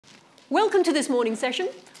Welcome to this morning session.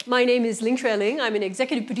 My name is Ling Xue Ling. I'm an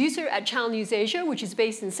executive producer at Channel NewsAsia, which is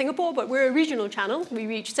based in Singapore, but we're a regional channel. We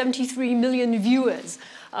reach 73 million viewers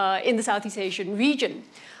in the Southeast Asian region.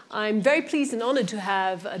 I'm very pleased and honored to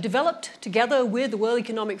have developed, together with the World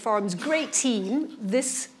Economic Forum's great team,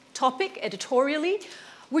 this topic editorially,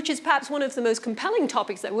 which is perhaps one of the most compelling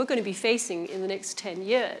topics that we're going to be facing in the next 10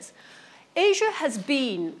 years. Asia has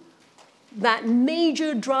been that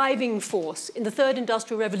major driving force in the third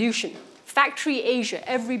industrial revolution. Factory Asia,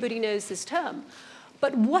 everybody knows this term.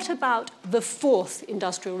 But what about the fourth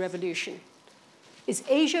industrial revolution? Is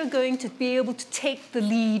Asia going to be able to take the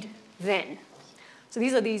lead then? So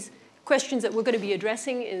these are these questions that we're going to be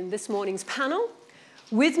addressing in this morning's panel.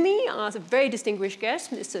 With me are a very distinguished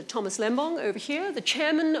guest, Mr. Thomas Lembong over here, the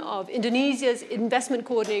chairman of Indonesia's Investment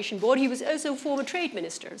Coordination Board. He was also former trade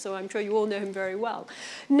minister, so I'm sure you all know him very well.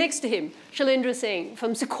 Next to him, Shailendra Singh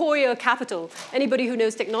from Sequoia Capital. Anybody who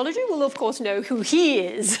knows technology will, of course, know who he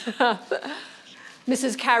is.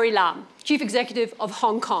 Mrs. Carrie Lam, chief executive of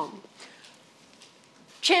Hong Kong.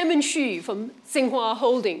 Chairman Xu from Tsinghua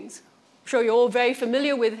Holdings. I'm sure you're all very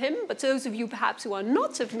familiar with him, but those of you perhaps who are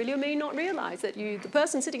not so familiar may not realize that the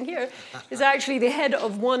person sitting here is actually the head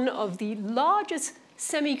of one of the largest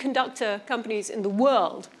semiconductor companies in the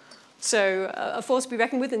world. So a force to be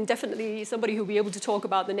reckoned with, and definitely somebody who will be able to talk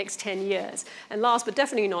about the next 10 years. And last but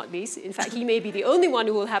definitely not least, in fact, he may be the only one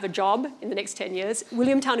who will have a job in the next 10 years,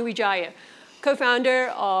 William Tanuwijaya,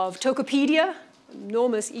 co-founder of Tokopedia, an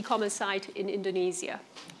enormous e-commerce site in Indonesia.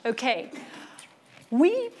 Okay.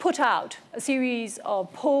 We put out a series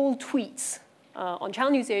of poll tweets on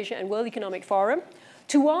Channel NewsAsia and World Economic Forum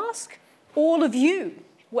to ask all of you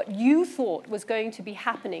what you thought was going to be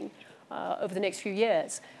happening over the next few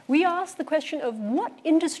years. We asked the question of what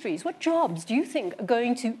industries, what jobs do you think are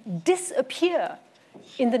going to disappear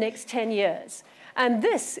in the next 10 years? And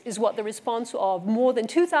this is what the response of more than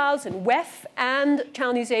 2,000 WEF and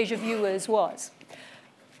Channel NewsAsia viewers was.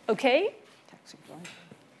 Okay?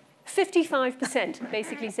 55%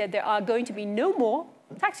 basically said there are going to be no more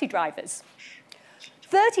taxi drivers.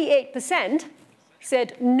 38%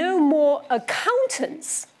 said no more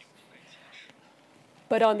accountants.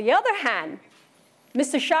 But on the other hand,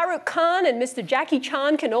 Mr. Shah Rukh Khan and Mr. Jackie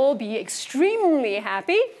Chan can all be extremely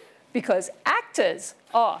happy because actors,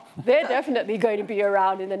 they're definitely going to be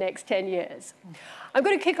around in the next 10 years. I'm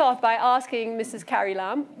going to kick off by asking Mrs. Carrie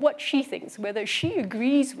Lam what she thinks, whether she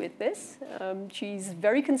agrees with this. She's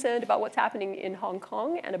very concerned about what's happening in Hong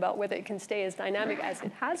Kong and about whether it can stay as dynamic as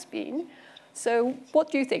it has been. So what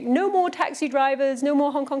do you think? No more taxi drivers, no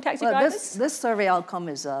more Hong Kong taxi drivers? This survey outcome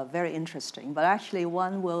is very interesting, but actually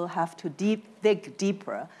one will have to dig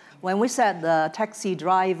deeper. When we said the taxi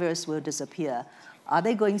drivers will disappear, are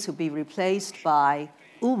they going to be replaced by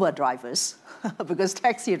Uber drivers? Because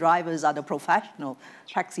taxi drivers are the professional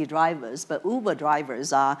taxi drivers, but Uber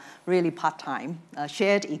drivers are really part-time,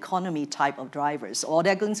 shared economy type of drivers, or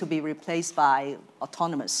they're going to be replaced by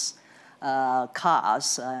autonomous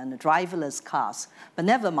cars and driverless cars. But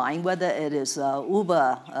never mind whether it is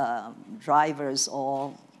Uber drivers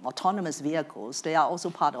or autonomous vehicles, they are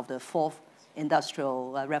also part of the fourth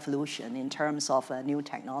industrial revolution in terms of new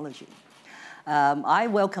technology. I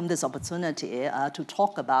welcome this opportunity to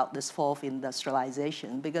talk about this fourth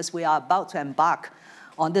industrialization because we are about to embark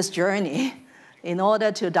on this journey in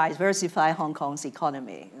order to diversify Hong Kong's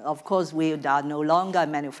economy. Of course, we are no longer a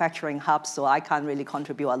manufacturing hub, so I can't really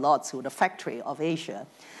contribute a lot to the factory of Asia.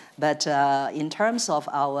 But in terms of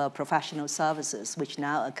our professional services, which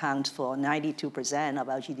now account for 92% of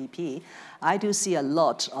our GDP, I do see a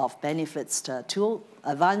lot of benefits to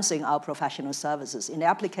advancing our professional services in the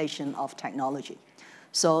application of technology.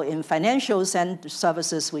 So in financial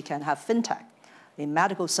services, we can have fintech. In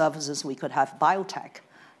medical services, we could have biotech.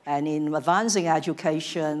 And in advancing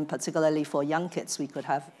education, particularly for young kids, we could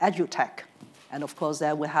have edutech. And of course,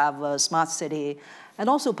 there we have a smart city. And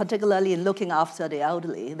also, particularly in looking after the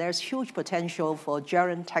elderly, there's huge potential for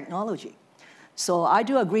gerund technology. So I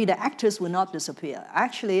do agree that actors will not disappear.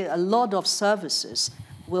 Actually, a lot of services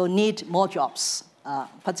will need more jobs,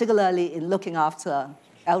 particularly in looking after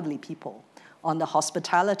elderly people. On the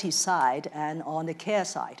hospitality side and on the care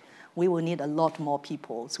side, we will need a lot more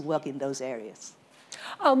people to work in those areas.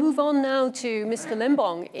 I'll move on now to Mr.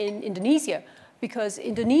 Lembong in Indonesia, because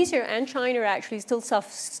Indonesia and China actually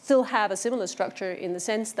still have a similar structure in the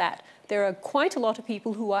sense that there are quite a lot of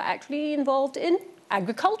people who are actually involved in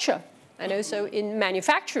agriculture and also in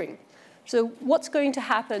manufacturing. So what's going to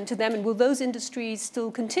happen to them, and will those industries still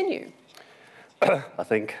continue? I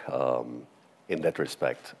think in that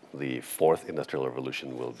respect, the fourth industrial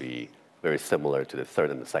revolution will be very similar to the third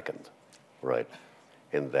and the second, right?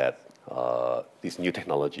 in that these new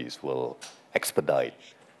technologies will expedite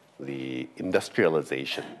the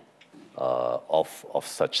industrialization of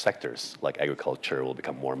such sectors, like agriculture will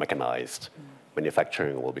become more mechanized,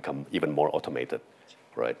 manufacturing will become even more automated,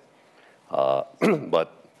 right?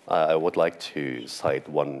 But I would like to cite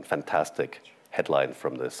one fantastic headline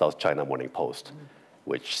from the South China Morning Post,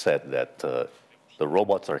 which said that the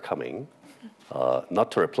robots are coming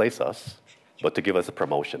not to replace us, but to give us a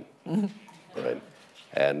promotion, right?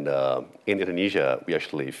 And in Indonesia, we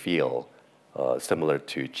actually feel similar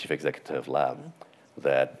to Chief Executive Lam,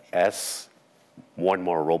 that as more and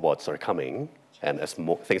more robots are coming and as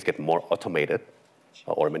things get more automated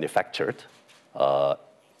or manufactured,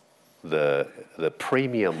 the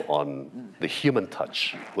premium on the human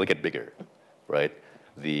touch will get bigger, right?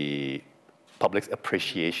 The public's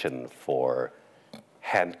appreciation for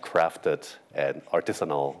handcrafted and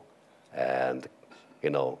artisanal and,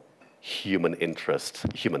 human interest,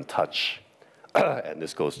 human touch, and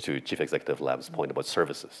this goes to Chief Executive Lam's point about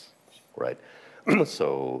services, right?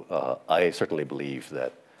 So I certainly believe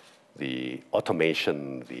that the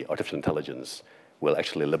automation, the artificial intelligence will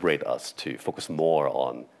actually liberate us to focus more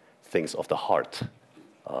on things of the heart,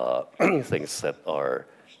 things that are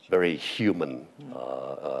very human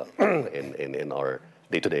in our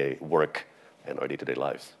day-to-day work and our day-to-day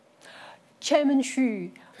lives. Chairman Xu,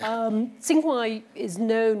 Tsinghua is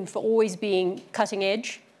known for always being cutting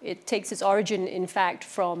edge. It takes its origin, in fact,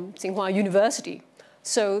 from Tsinghua University.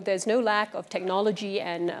 So there's no lack of technology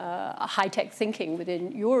and high-tech thinking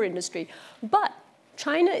within your industry. But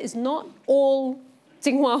China is not all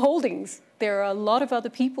Tsinghua Holdings. There are a lot of other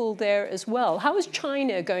people there as well. How is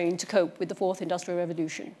China going to cope with the fourth industrial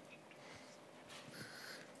revolution?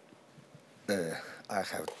 I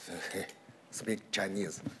have to speak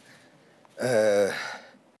Chinese.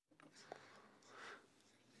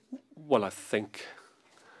 Well, I think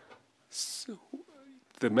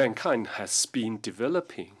the mankind has been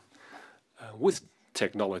developing with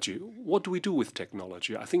technology. What do we do with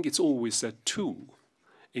technology? I think it's always a tool.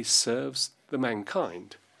 It serves the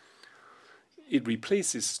mankind. It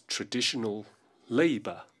replaces traditional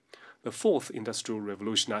labor. The fourth industrial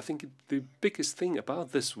revolution, I think the biggest thing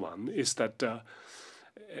about this one is that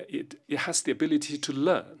it has the ability to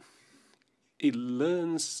learn. It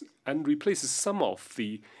learns and replaces some of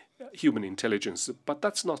the human intelligence, but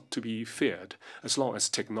that's not to be feared. As long as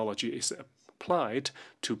technology is applied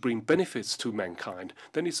to bring benefits to mankind,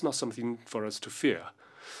 then it's not something for us to fear.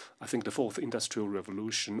 I think the fourth industrial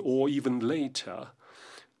revolution, or even later,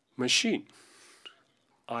 machine,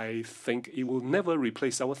 I think it will never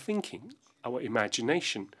replace our thinking, our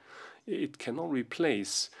imagination. It cannot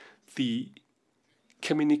replace the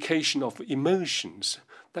communication of emotions,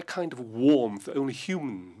 that kind of warmth only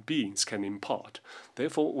human beings can impart.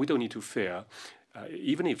 Therefore, we don't need to fear.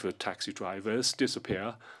 Even if taxi drivers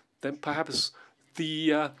disappear, then perhaps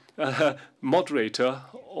the moderator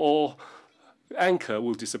or anchor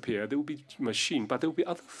will disappear. There will be machine, but there will be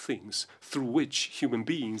other things through which human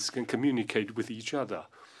beings can communicate with each other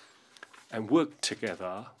and work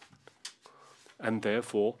together. And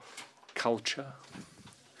therefore, culture,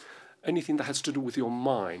 anything that has to do with your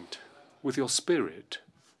mind, with your spirit,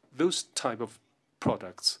 those type of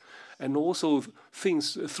products, and also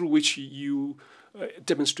things through which you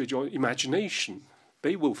demonstrate your imagination,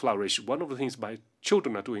 they will flourish. One of the things my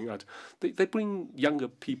children are doing, they bring younger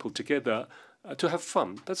people together to have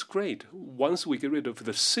fun. That's great. Once we get rid of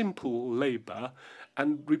the simple labor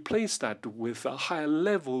and replace that with a higher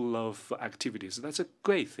level of activities, that's a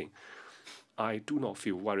great thing. I do not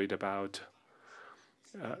feel worried about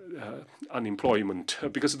unemployment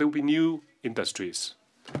because there will be new industries.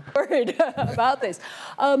 Worried about this.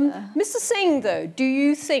 Mr. Singh, though, do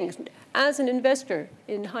you think, as an investor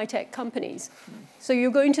in high-tech companies, so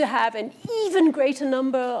you're going to have an even greater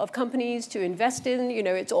number of companies to invest in,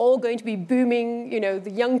 it's all going to be booming,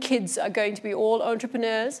 the young kids are going to be all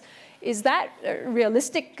entrepreneurs. Is that a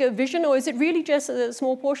realistic vision, or is it really just a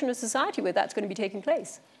small portion of society where that's going to be taking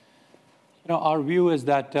place? Our view is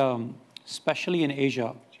that, especially in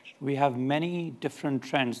Asia, we have many different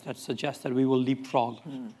trends that suggest that we will leapfrog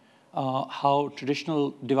how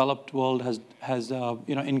traditional developed world has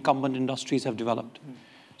incumbent industries have developed.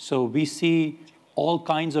 So we see all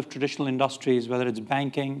kinds of traditional industries, whether it's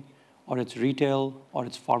banking or it's retail or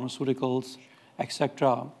it's pharmaceuticals,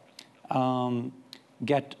 etc.,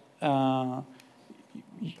 get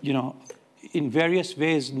in various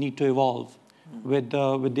ways need to evolve with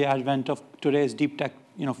the advent of today's deep tech,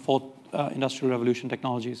 fourth industrial revolution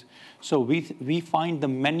technologies. So we find the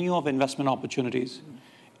menu of investment opportunities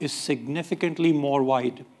is significantly more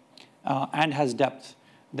wide and has depth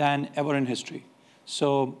than ever in history.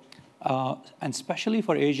 So, and especially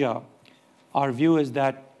for Asia, our view is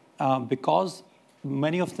that because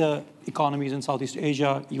many of the economies in Southeast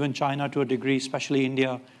Asia, even China to a degree, especially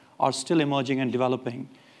India, are still emerging and developing,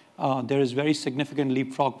 there is very significant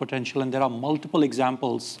leapfrog potential, and there are multiple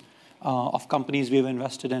examples of companies we've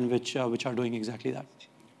invested in which are doing exactly that.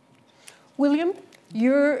 William,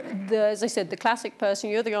 you're, as I said, the classic person.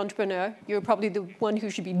 You're the entrepreneur. You're probably the one who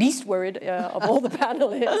should be least worried of all the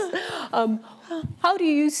panelists. How do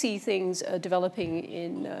you see things developing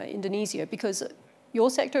in Indonesia? Because your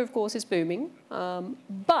sector, of course, is booming.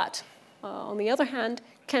 But on the other hand,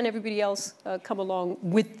 can everybody else come along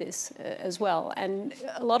with this as well? And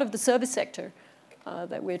a lot of the service sector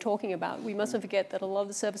that we're talking about, we mustn't forget that a lot of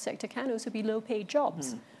the service sector can also be low-paid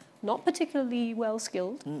jobs. Not particularly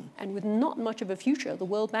well-skilled, and with not much of a future. The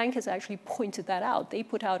World Bank has actually pointed that out. They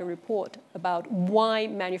put out a report about why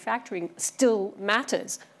manufacturing still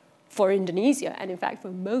matters for Indonesia, and in fact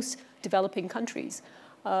for most developing countries.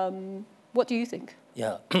 What do you think?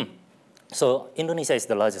 Yeah, so Indonesia is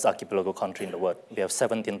the largest archipelago country in the world. We have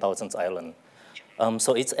 17,000 islands.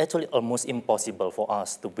 So it's actually almost impossible for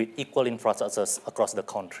us to build equal infrastructures across the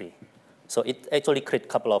country. So it actually creates a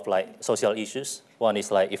couple of social issues. One is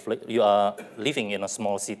if you are living in a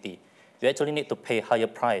small city, you actually need to pay higher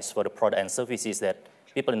price for the product and services that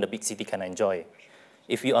people in the big city can enjoy.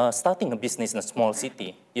 If you are starting a business in a small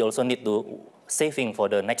city, you also need to saving for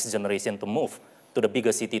the next generation to move to the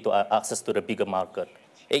bigger city to access to the bigger market.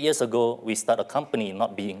 8 years ago, we started a company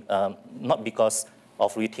not because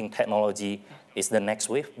of we think technology is the next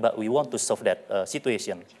wave, but we want to solve that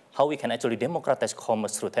situation. How we can actually democratize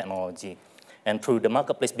commerce through technology. And through the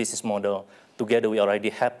marketplace business model, together we already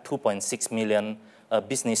have 2.6 million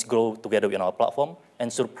business grow together in our platform.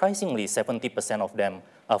 And surprisingly, 70% of them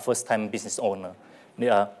are first-time business owner. They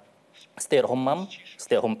are stay-at-home mom,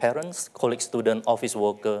 stay-at-home parents, college student, office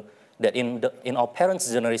worker, that in our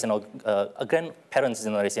parents' generation or grandparents'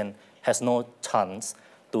 generation has no chance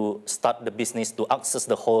to start the business to access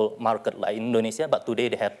the whole market like Indonesia, but today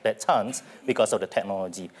they have that chance because of the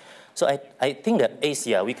technology. So I think that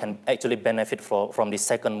Asia, we can actually benefit from this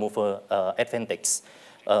second mover advantage,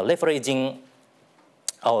 leveraging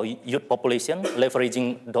our youth population,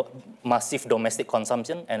 leveraging massive domestic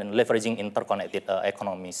consumption, and leveraging interconnected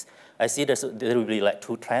economies. I see there will be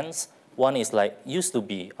two trends. One is used to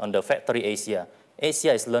be on the factory Asia.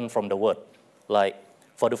 Asia is learned from the world. There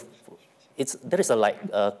is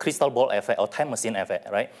a crystal ball effect or time machine effect,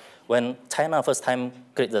 right? When China first time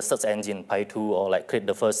created the search engine, Baidu, or create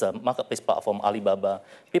the first marketplace platform, Alibaba,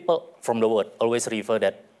 people from the world always refer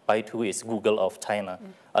that Baidu is Google of China.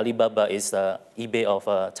 Alibaba is eBay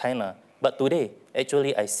of China. But today,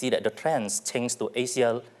 actually, I see that the trends change to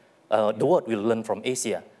Asia. The world will learn from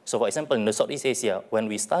Asia. So for example, in the Southeast Asia, when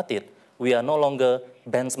we started, we are no longer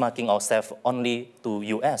benchmarking ourselves only to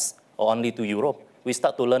US or only to Europe. We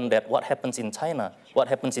start to learn that what happens in China, what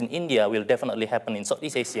happens in India will definitely happen in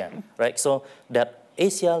Southeast Asia, right? So that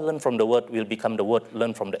Asia learn from the world will become the world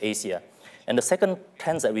learn from the Asia. And the second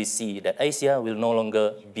trend that we see that Asia will no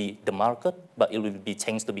longer be the market, but it will be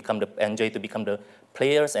changed to become to become the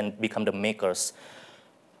players and become the makers.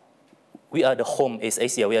 We are the home, as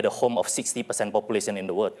Asia, we are the home of 60% population in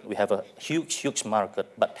the world. We have a huge, huge market,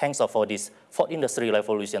 but thanks for this fourth industrial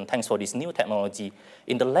revolution, thanks for this new technology,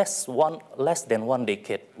 in the less than one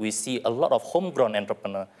decade, we see a lot of homegrown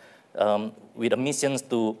entrepreneurs with a mission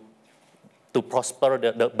to prosper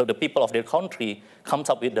the people of their country, comes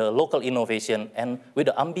up with the local innovation and with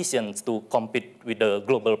the ambitions to compete with the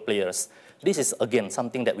global players. This is, again,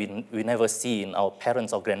 something that we never see in our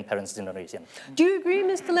parents or grandparents' generation. Do you agree,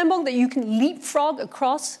 Mr. Lembong, that you can leapfrog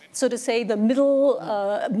across, so to say, the middle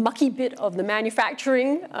mucky bit of the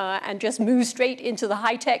manufacturing and just move straight into the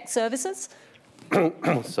high-tech services?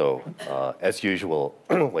 So, as usual,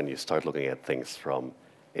 when you start looking at things from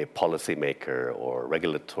a policymaker or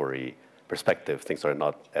regulatory perspective, things are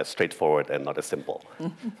not as straightforward and not as simple.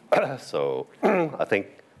 So, I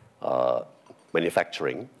think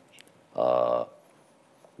manufacturing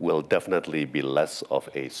will definitely be less of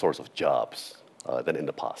a source of jobs than in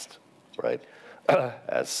the past, right?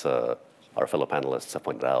 As our fellow panelists have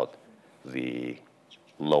pointed out, the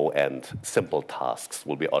low-end, simple tasks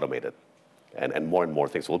will be automated, and more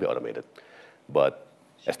things will be automated. But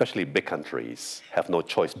especially big countries have no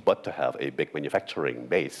choice but to have a big manufacturing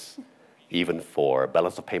base, even for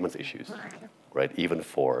balance of payments issues, right? Even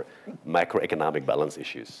for macroeconomic balance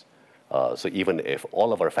issues. So even if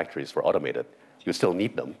all of our factories were automated, you still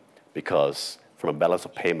need them because from a balance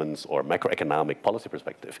of payments or macroeconomic policy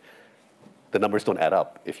perspective, the numbers don't add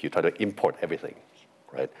up if you try to import everything,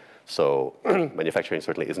 right? So manufacturing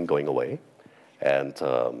certainly isn't going away. And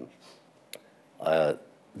the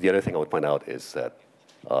other thing I would point out is that,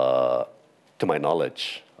 to my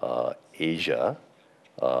knowledge, Asia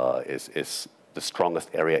is the strongest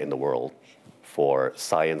area in the world for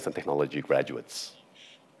science and technology graduates,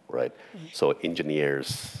 right? So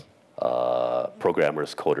engineers,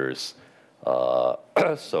 programmers, coders.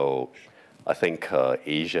 So I think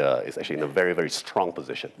Asia is actually in a very, very strong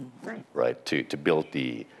position, right, to build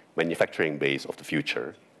the manufacturing base of the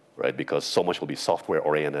future, right? Because so much will be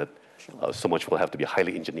software-oriented, so much will have to be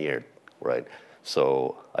highly engineered, right?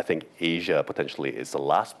 So I think Asia potentially is the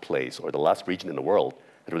last place or the last region in the world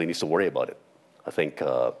that really needs to worry about it. I think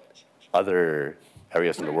other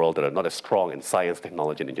areas in the world that are not as strong in science,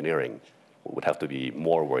 technology, and engineering would have to be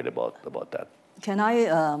more worried about that. Can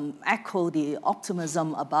I echo the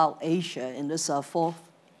optimism about Asia in this fourth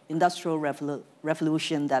industrial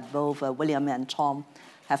revolution that both William and Tom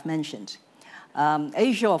have mentioned?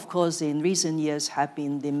 Asia, of course, in recent years have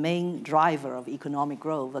been the main driver of economic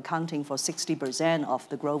growth, accounting for 60% of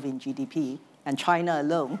the growth in GDP, and China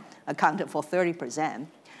alone accounted for 30%.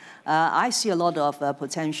 I see a lot of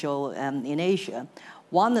potential in Asia.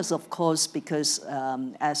 One is, of course, because,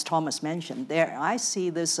 as Thomas mentioned, there I see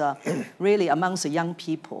this really amongst the young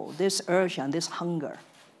people, this urge and this hunger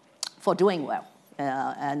for doing well,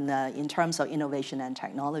 and in terms of innovation and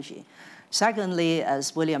technology. Secondly,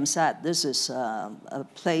 as William said, this is a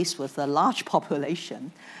place with a large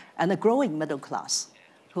population and a growing middle class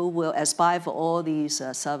who will aspire for all these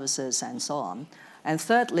services and so on. And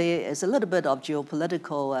thirdly, is a little bit of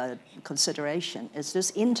geopolitical consideration. It's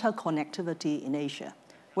this interconnectivity in Asia.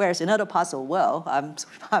 Whereas in other parts of the world,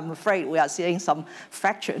 I'm afraid we are seeing some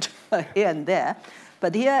fractured here and there.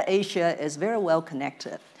 But here, Asia is very well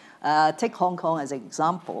connected. Take Hong Kong as an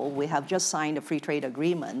example. We have just signed a free trade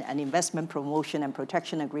agreement, an investment promotion and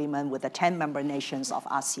protection agreement with the 10 member nations of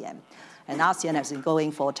ASEAN. And ASEAN has been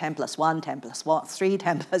going for 10+1, 10+3,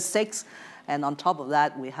 10+6. And on top of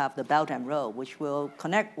that, we have the Belt and Road, which will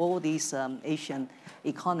connect all these Asian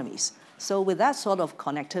economies. So with that sort of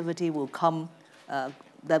connectivity will come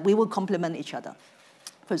that we will complement each other.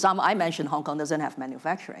 For example, I mentioned Hong Kong doesn't have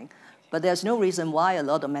manufacturing, but there's no reason why a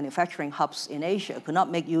lot of manufacturing hubs in Asia could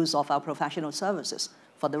not make use of our professional services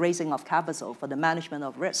for the raising of capital, for the management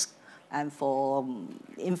of risk, and for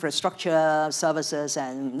infrastructure services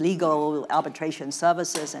and legal arbitration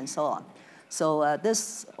services and so on. So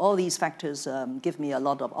all these factors give me a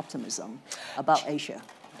lot of optimism about Asia.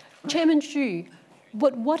 Chairman Xu,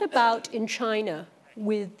 but what about in China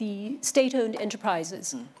with the state-owned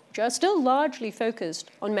enterprises, which are still largely focused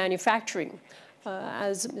on manufacturing?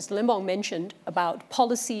 As Mr. Lembong mentioned about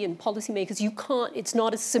policy and policymakers, it's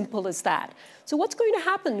not as simple as that. So what's going to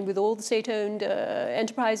happen with all the state-owned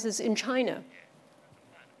enterprises in China?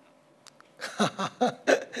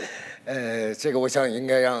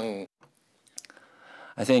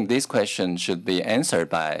 I think this question should be answered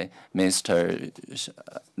by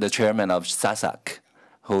the chairman of SASAC,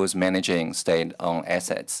 who's managing state-owned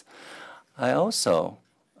assets. I also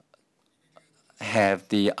have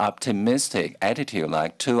the optimistic attitude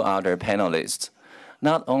like two other panelists.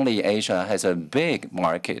 Not only Asia has a big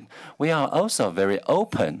market, we are also a very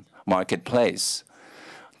open marketplace.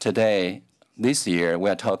 Today, this year, we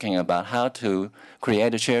are talking about how to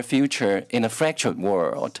create a shared future in a fractured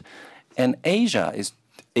world. And Asia is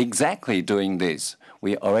exactly doing this.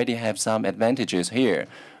 We already have some advantages here.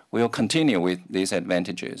 We will continue with these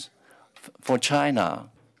advantages. For China,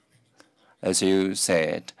 as you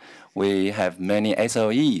said, we have many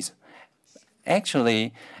SOEs.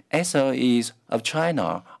 Actually, SOEs of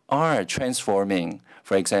China are transforming,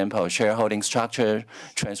 for example, shareholding structure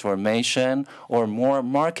transformation or more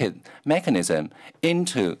market mechanism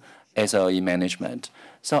into SOE management.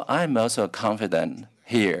 So I'm also confident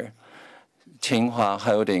here. Tsinghua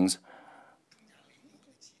Holdings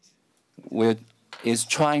is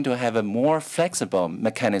trying to have a more flexible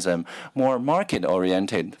mechanism, more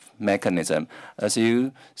market-oriented mechanism. As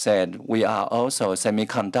you said, we are also a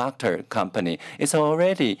semiconductor company. It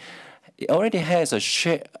already has a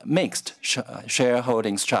mixed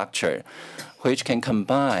shareholding structure, which can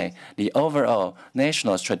combine the overall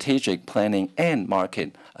national strategic planning and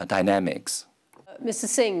market dynamics. Mr.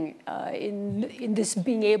 Singh, in this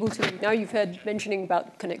being able to, now you've heard mentioning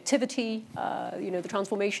about connectivity, the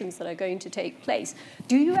transformations that are going to take place.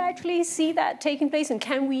 Do you actually see that taking place? And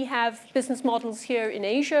can we have business models here in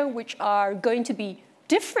Asia which are going to be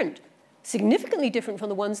different, significantly different from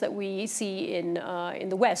the ones that we see in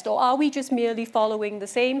the West? Or are we just merely following the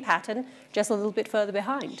same pattern, just a little bit further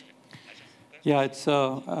behind? Yeah, I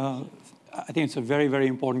think it's a very, very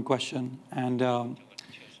important question. And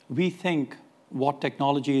we think what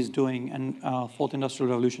technology is doing, and fourth industrial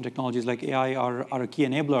revolution technologies like AI are a key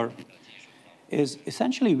enabler, is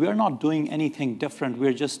essentially we're not doing anything different.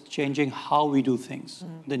 We're just changing how we do things.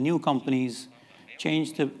 The new companies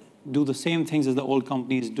do the same things as the old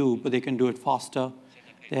companies do, but they can do it faster.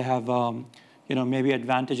 They have maybe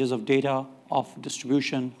advantages of data, of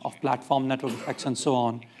distribution, of platform network effects, and so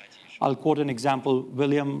on. I'll quote an example.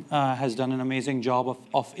 William has done an amazing job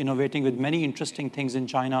of innovating with many interesting things in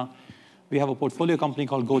China. We have a portfolio company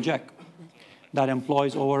called Gojek that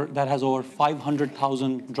has over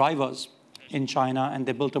 500,000 drivers in China, and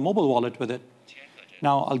they built a mobile wallet with it.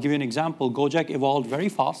 Now, I'll give you an example. Gojek evolved very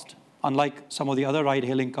fast, unlike some of the other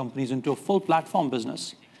ride-hailing companies, into a full platform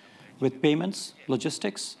business with payments,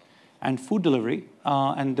 logistics, and food delivery,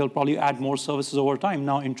 and they'll probably add more services over time.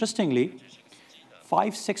 Now, interestingly,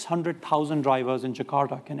 600,000 drivers in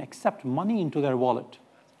Jakarta can accept money into their wallet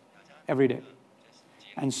every day.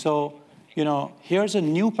 And so, here's a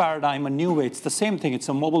new paradigm, a new way. It's the same thing. It's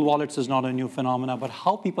a mobile wallet is not a new phenomena, but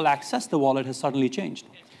how people access the wallet has suddenly changed.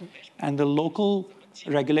 And the local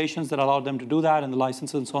regulations that allow them to do that and the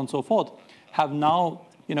licenses and so on and so forth have now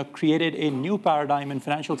created a new paradigm in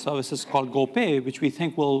financial services called GoPay, which we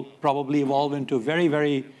think will probably evolve into a very,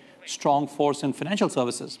 very strong force in financial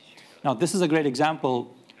services. Now, this is a great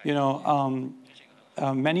example.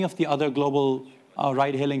 Many of the other global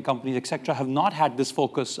ride-hailing companies, et cetera, have not had this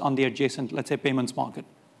focus on the adjacent, let's say, payments market.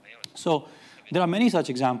 So there are many such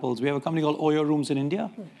examples. We have a company called Oyo Rooms in India,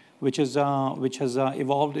 which has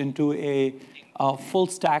evolved into a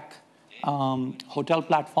full-stack hotel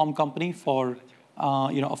platform company for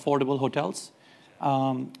affordable hotels.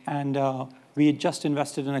 We just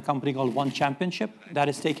invested in a company called One Championship that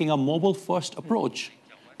is taking a mobile-first approach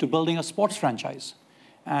to building a sports franchise.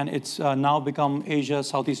 And it's now become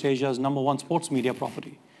Southeast Asia's #1 sports media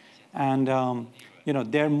property. And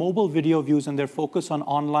their mobile video views and their focus on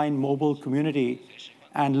online mobile community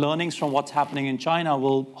and learnings from what's happening in China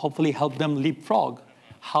will hopefully help them leapfrog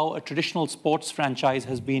how a traditional sports franchise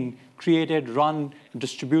has been created, run,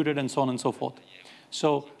 distributed, and so on and so forth.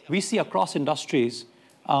 So we see across industries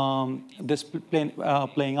this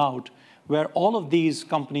playing out, where all of these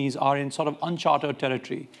companies are in sort of uncharted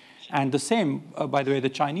territory. And the same, by the way, the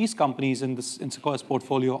Chinese companies in Sequoia's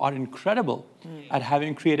portfolio are incredible at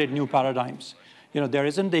having created new paradigms. There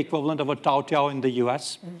isn't the equivalent of a Taotiao in the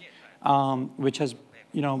US, which has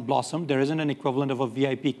blossomed. There isn't an equivalent of a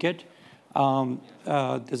VIP kit.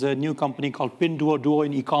 There's a new company called Pinduoduo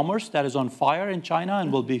in e-commerce that is on fire in China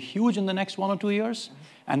and will be huge in the next 1 or 2 years.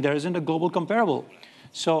 And there isn't a global comparable.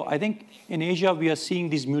 So I think in Asia, we are seeing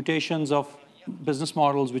these mutations of business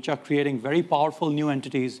models which are creating very powerful new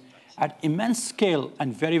entities at immense scale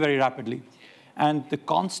and very, very rapidly. And the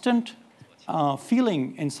constant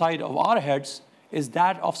feeling inside of our heads is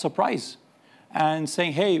that of surprise and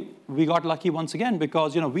saying, hey, we got lucky once again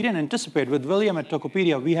because we didn't anticipate. With William at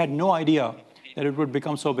Tokopedia, we had no idea that it would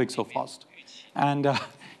become so big so fast. And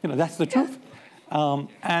that's the truth.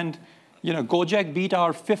 Gojek beat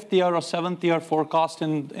our 5th year or 7th year forecast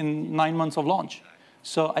in 9 months of launch.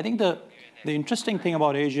 So I think the interesting thing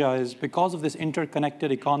about Asia is because of this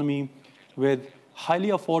interconnected economy with highly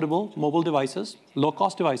affordable mobile devices,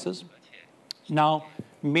 low-cost devices, now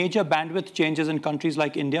major bandwidth changes in countries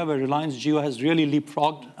like India, where Reliance Jio has really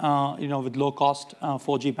leapfrogged with low-cost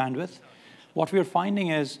 4G bandwidth. What we're finding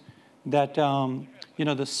is that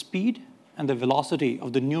the speed and the velocity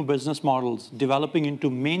of the new business models developing into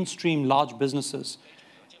mainstream large businesses,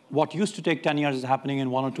 what used to take 10 years is happening in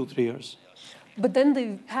 1 or 2, 3 years. But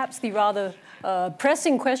then perhaps the rather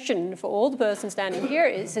pressing question for all the persons standing here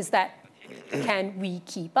is that can we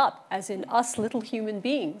keep up, as in us little human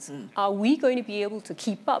beings? Are we going to be able to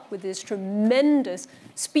keep up with this tremendous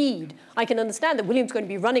speed? I can understand that William's going to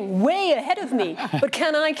be running way ahead of me, but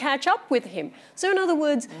can I catch up with him? So in other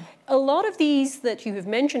words, a lot of these that you have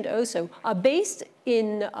mentioned also are based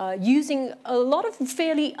in using a lot of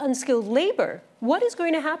fairly unskilled labor. What is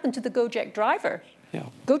going to happen to the Gojek driver? Yeah.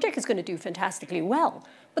 Gojek is going to do fantastically well,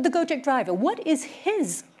 but the Gojek driver, what is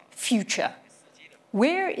his future?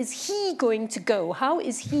 Where is he going to go? How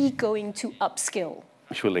is he going to upskill?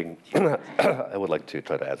 Shuling, I would like to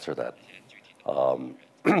try to answer that.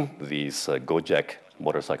 These Gojek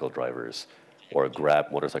motorcycle drivers or Grab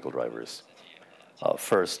motorcycle drivers,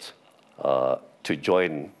 first, to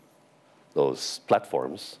join those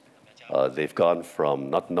platforms, they've gone from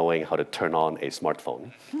not knowing how to turn on a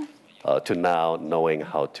smartphone to now knowing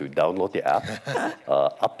how to download the app,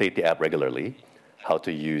 update the app regularly, how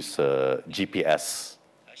to use GPS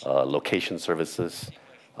location services,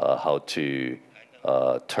 how to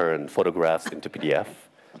turn photographs into PDF,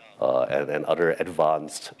 and other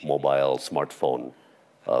advanced mobile smartphone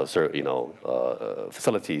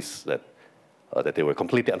facilities that they were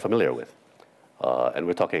completely unfamiliar with. And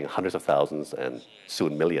we're talking hundreds of thousands and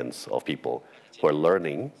soon millions of people who are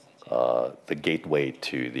learning the gateway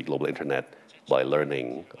to the global internet by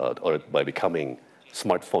learning or by becoming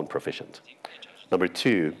smartphone proficient. Number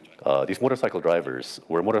two, these motorcycle drivers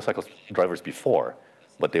were motorcycle drivers before,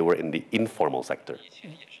 but they were in the informal sector.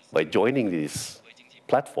 By joining these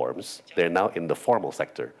platforms, they're now in the formal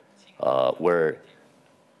sector, where,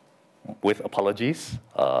 with apologies,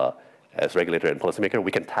 as regulator and policymaker,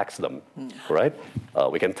 we can tax them, right?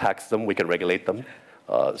 We can tax them, we can regulate them.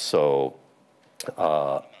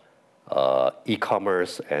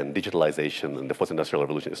 E-commerce and digitalization and the fourth industrial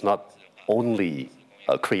revolution is not only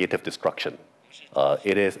creative destruction.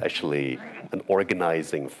 It is actually an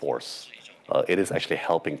organizing force. It is actually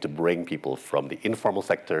helping to bring people from the informal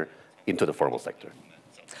sector into the formal sector.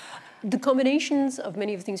 The combinations of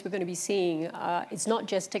many of the things we're going to be seeing, it's not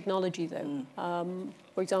just technology, though.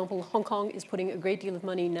 For example, Hong Kong is putting a great deal of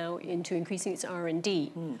money now into increasing its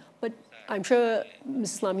R&D. But I'm sure,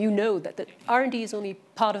 Mrs. Lam, you know that the R&D is only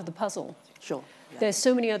part of the puzzle. Sure. Yeah. There's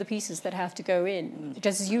so many other pieces that have to go in.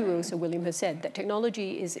 Just as you also, William, have said, that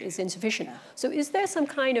technology is insufficient. Yeah. So is there some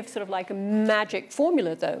kind of sort of like a magic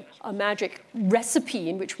formula, though, a magic recipe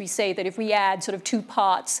in which we say that if we add sort of 2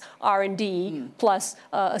 parts R&D plus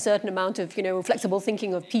a certain amount of, flexible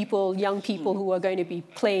thinking of people, young people who are going to be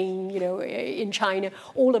playing, in China,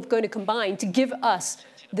 all are going to combine to give us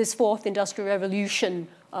this fourth industrial revolution,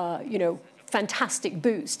 fantastic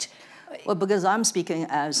boost? Well, because I'm speaking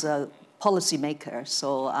as a policymaker,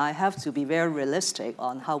 so I have to be very realistic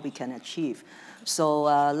on how we can achieve. So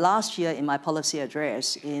last year in my policy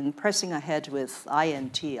address, in pressing ahead with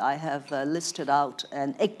INT, I have listed out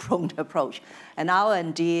an egg-pronged approach. And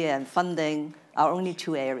R&D and funding are only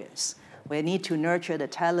 2 areas. We need to nurture the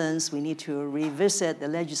talents. We need to revisit the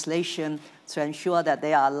legislation to ensure that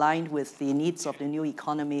they are aligned with the needs of the new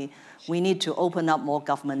economy. We need to open up more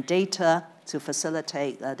government data to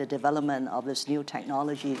facilitate the development of this new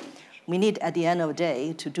technology. We need, at the end of the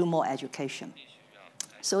day, to do more education.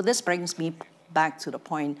 So this brings me back to the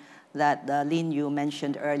point that Lin, you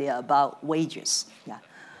mentioned earlier about wages. Yeah.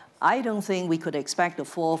 I don't think we could expect the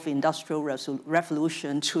fourth industrial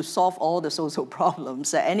revolution to solve all the social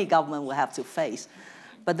problems that any government will have to face.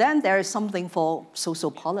 But then there is something for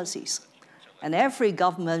social policies. And every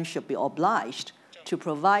government should be obliged to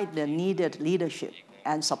provide the needed leadership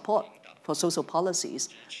and support for social policies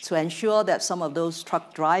to ensure that some of those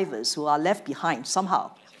truck drivers who are left behind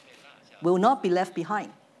somehow will not be left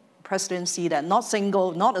behind. President see that not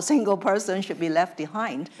a single person should be left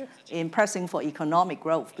behind in pressing for economic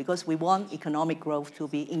growth, because we want economic growth to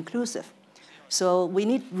be inclusive. So we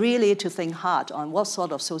need really to think hard on what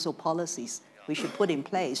sort of social policies we should put in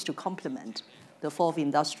place to complement the fourth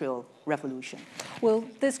industrial revolution. Well,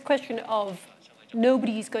 this question of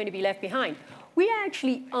nobody is going to be left behind. We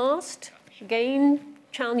actually asked, again,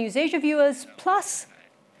 Channel NewsAsia viewers plus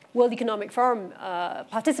World Economic Forum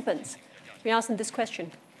participants, we asked them this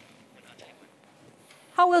question.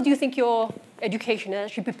 How well do you think your education has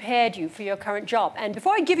actually prepared you for your current job? And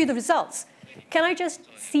before I give you the results, can I just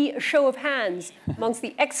see a show of hands amongst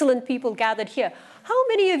the excellent people gathered here? How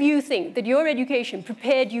many of you think that your education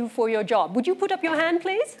prepared you for your job? Would you put up your hand,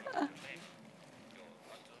 please?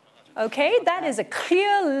 Okay, that is a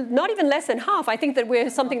clear, not even less than half. I think that we're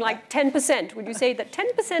something like 10%. Would you say that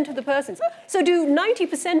 10% of the persons? So do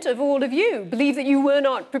 90% of all of you believe that you were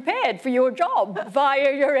not prepared for your job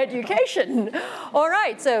via your education? All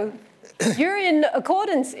right, so you're in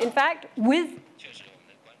accordance, in fact, with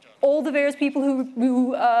all the various people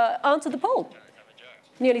who answered the poll.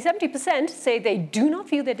 Nearly 70% say they do not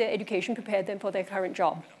feel that their education prepared them for their current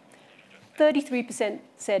job. 33%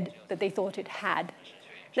 said that they thought it had.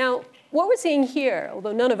 Now, what we're seeing here,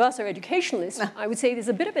 although none of us are educationalists, I would say there's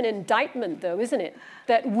a bit of an indictment, though, isn't it?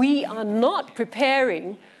 That we are not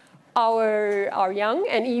preparing our young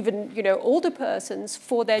and even older persons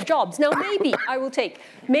for their jobs. Now, maybe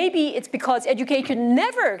it's because education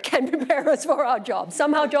never can prepare us for our jobs.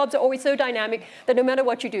 Somehow jobs are always so dynamic that no matter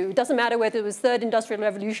what you do, it doesn't matter whether it was third industrial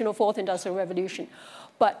revolution or fourth industrial revolution.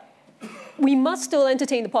 But we must still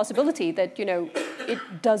entertain the possibility that it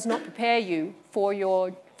does not prepare you for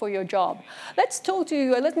your job. Let's talk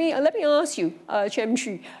to let me ask you, Chen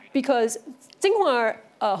Xu, because Tsinghua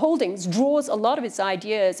Holdings draws a lot of its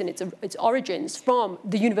ideas and its origins from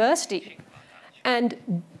the university.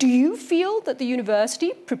 And do you feel that the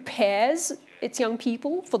university prepares its young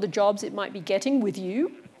people for the jobs it might be getting with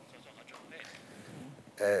you?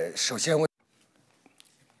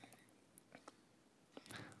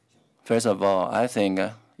 First of all, I think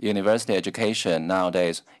university education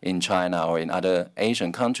nowadays in China or in other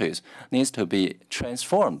Asian countries needs to be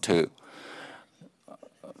transformed to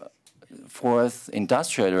fourth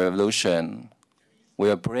industrial revolution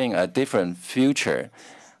will bring a different future.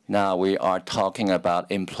 Now we are talking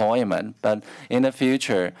about employment, but in the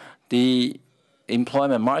future, the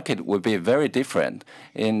employment market will be very different.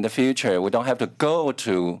 In the future, we don't have to go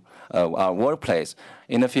to our workplace.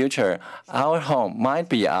 In the future, our home might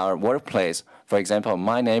be our workplace. For example,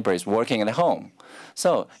 my neighbor is working at home.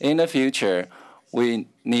 So in the future, we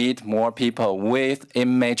need more people with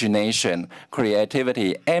imagination,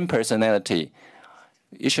 creativity, and personality.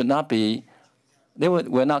 It should not be, they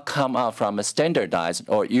will not come out from a standardized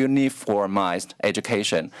or uniformized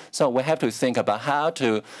education. So we have to think about how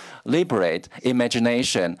to liberate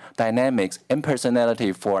imagination, dynamics, and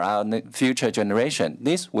personality for our future generation.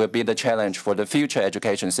 This will be the challenge for the future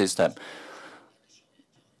education system.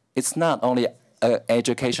 It's not only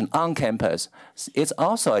education on campus, it's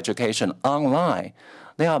also education online.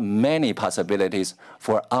 There are many possibilities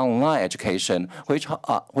for online education,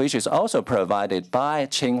 which is also provided by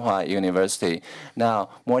Tsinghua University. Now,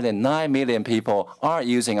 more than 9 million people are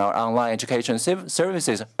using our online education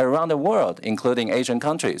services around the world, including Asian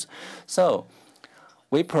countries. So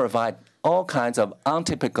we provide all kinds of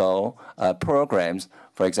untypical programs,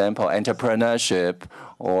 for example, entrepreneurship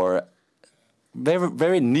or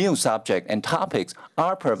very new subjects and topics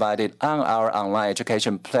are provided on our online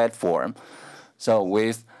education platform. So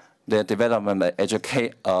with the development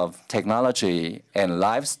of technology and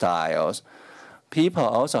lifestyles, people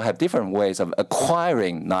also have different ways of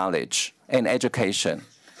acquiring knowledge and education.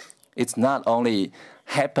 It's not only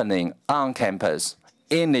happening on campus,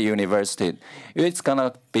 in the university. It's going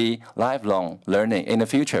to be lifelong learning in the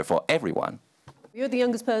future for everyone. You're the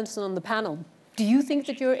youngest person on the panel. Do you think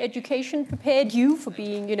that your education prepared you for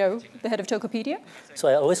being, the head of Tokopedia? So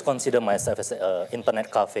I always consider myself as an internet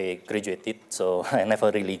cafe graduated, so I never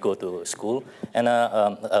really go to school and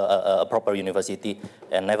a proper university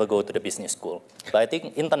and never go to the business school. But I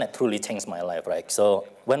think internet truly changed my life, right? So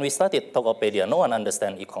when we started Tokopedia, no one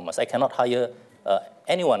understands e-commerce. I cannot hire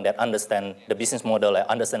anyone that understands the business model, I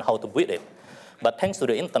understand how to build it. But thanks to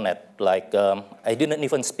the internet, I didn't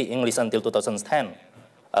even speak English until 2010.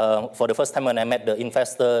 For the first time when I met the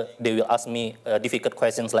investor, they will ask me difficult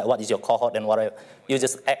questions like, what is your cohort and whatever. You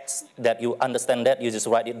just ask that you understand that, you just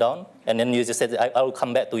write it down, and then you just say, I will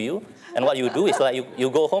come back to you. And what you do is you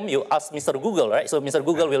go home, you ask Mr. Google, right? So Mr.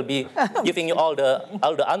 Google will be giving you all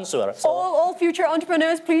the answer. So, all future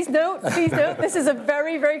entrepreneurs, please note, this is a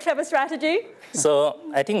very, very clever strategy. So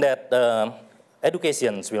I think that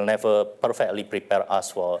education will never perfectly prepare us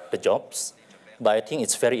for the jobs. But I think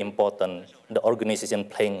it's very important the organization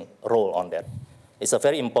playing a role on that. It's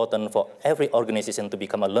very important for every organization to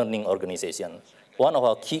become a learning organization. One of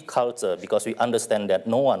our key culture, because we understand that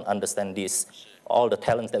no one understands this, all the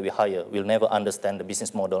talents that we hire will never understand the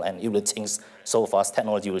business model and it will change so fast,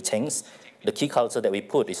 technology will change. The key culture that we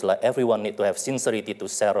put is like everyone needs to have sincerity to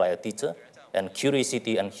share like a teacher and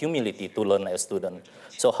curiosity and humility to learn as a student.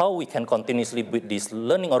 So how we can continuously build this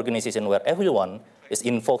learning organization where everyone is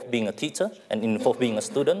involved being a teacher and involved being a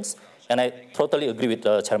student. And I totally agree with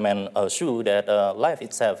Chairman Xu that life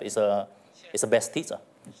itself is a best teacher.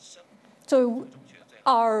 So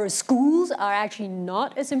our schools are actually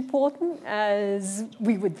not as important as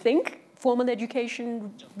we would think. Formal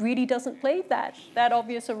education really doesn't play that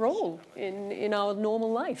obvious a role in our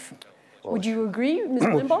normal life. Well, would you agree,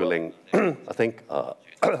 Mr. Lembong? I think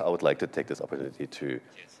I would like to take this opportunity to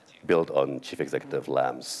build on Chief Executive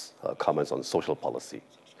Lam's comments on social policy.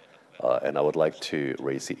 And I would like to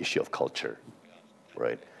raise the issue of culture,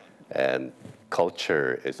 right? And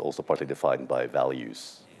culture is also partly defined by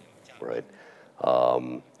values, right?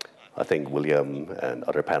 I think William and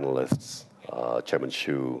other panelists, Chairman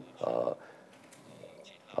Xu,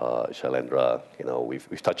 Shailendra,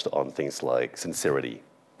 we've touched on things like sincerity,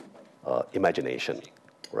 imagination,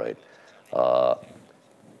 right?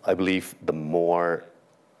 I believe the more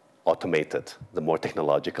automated, the more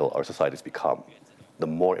technological our societies become, the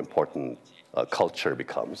more important culture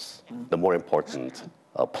becomes, the more important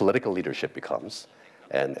political leadership becomes,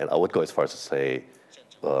 and I would go as far as to say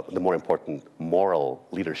the more important moral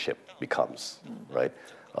leadership becomes, right?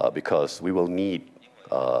 Because we will need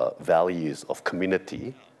values of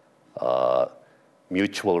community,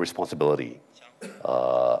 mutual responsibility,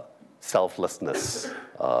 selflessness,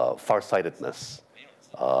 farsightedness,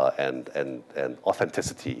 and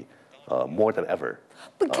authenticity more than ever.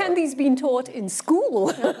 But can these be taught in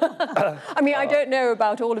school? I mean, I don't know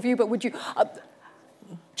about all of you, but would you?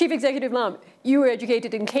 Chief Executive Lam, you were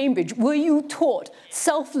educated in Cambridge. Were you taught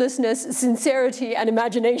selflessness, sincerity, and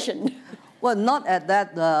imagination? Well, not at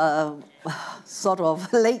that sort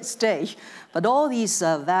of late stage, but all these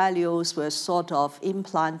values were sort of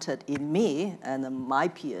implanted in me and my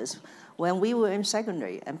peers when we were in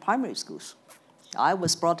secondary and primary schools. I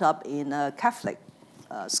was brought up in a Catholic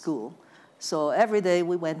school, so every day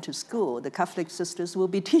we went to school, the Catholic sisters will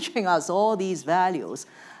be teaching us all these values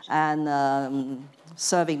and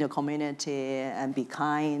serving the community and be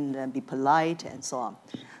kind and be polite and so on.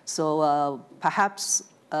 So perhaps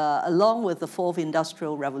along with the fourth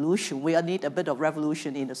industrial revolution, we need a bit of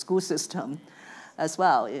revolution in the school system as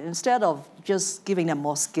well. Instead of just giving them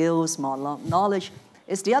more skills, more knowledge,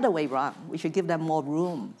 it's the other way around. We should give them more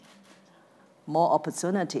room, more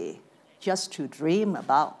opportunity just to dream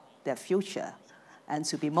about their future and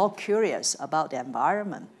to be more curious about the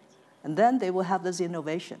environment. And then they will have this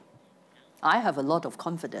innovation. I have a lot of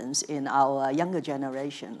confidence in our younger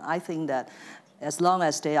generation. I think that as long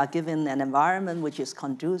as they are given an environment which is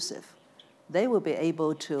conducive, they will be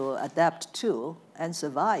able to adapt to and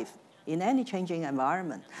survive in any changing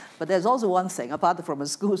environment. But there's also one thing, apart from a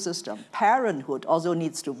school system, parenthood also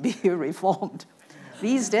needs to be reformed.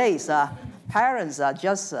 These days, parents are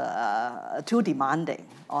just too demanding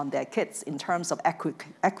on their kids in terms of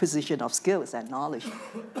acquisition of skills and knowledge.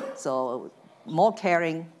 So more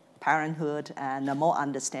caring parenthood and more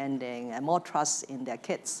understanding and more trust in their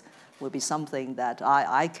kids will be something that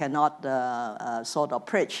I cannot sort of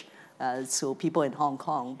preach to people in Hong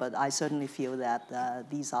Kong, but I certainly feel that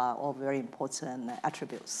these are all very important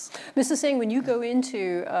attributes. Mr. Singh, when you go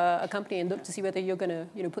into a company and look to see whether you're going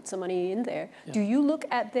to put some money in there, do you look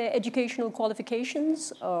at their educational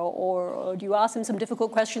qualifications or do you ask them some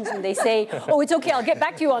difficult questions and they say, oh, it's okay, I'll get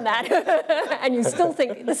back to you on that, and you still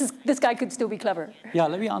think this guy could still be clever? Yeah,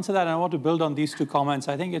 let me answer that, and I want to build on these two comments.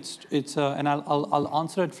 I think it's and I'll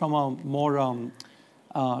answer it from a more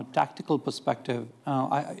tactical perspective.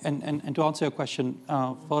 And to answer your question,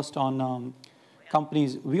 first on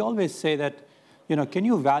companies, we always say that, can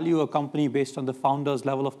you value a company based on the founder's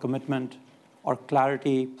level of commitment or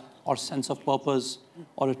clarity or sense of purpose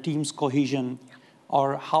or a team's cohesion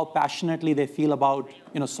or how passionately they feel about,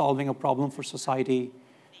 solving a problem for society?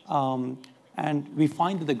 And we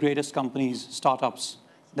find that the greatest companies, startups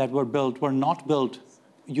that were built, were not built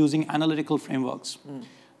using analytical frameworks.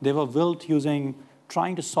 They were built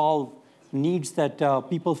trying to solve needs that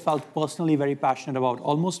people felt personally very passionate about.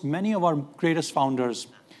 Almost many of our greatest founders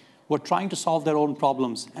were trying to solve their own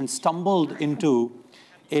problems and stumbled into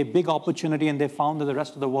a big opportunity, and they found that the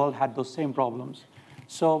rest of the world had those same problems.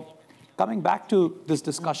 So coming back to this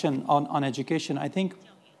discussion on education, I think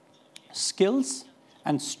skills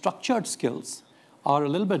and structured skills are a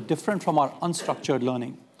little bit different from our unstructured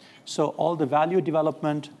learning. So all the value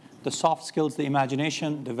development, the soft skills, the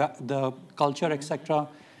imagination, the culture, etc.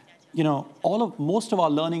 Most of our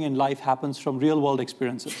learning in life happens from real-world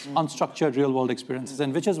experiences, unstructured real-world experiences,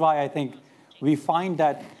 and which is why I think we find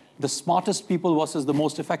that the smartest people versus the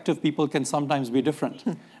most effective people can sometimes be different.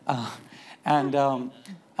 And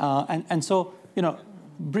so,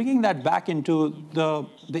 bringing that back into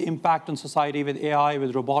the impact on society with AI,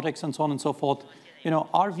 with robotics, and so on and so forth,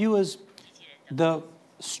 our view is the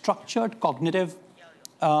structured cognitive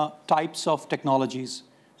types of technologies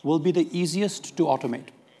will be the easiest to automate.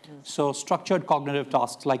 So structured cognitive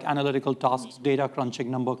tasks like analytical tasks, data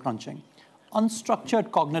crunching, number crunching.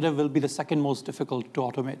 Unstructured cognitive will be the second most difficult to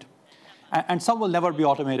automate. And some will never be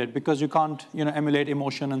automated because you can't emulate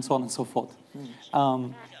emotion and so on and so forth.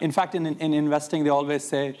 In fact, in investing, they always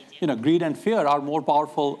say, greed and fear are more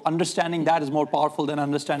powerful. Understanding that is more powerful than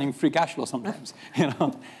understanding free cash flow sometimes,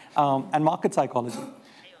 and market psychology.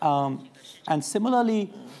 And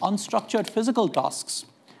similarly, unstructured physical tasks.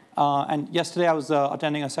 And yesterday I was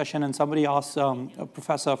attending a session and somebody asked a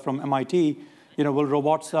professor from MIT, will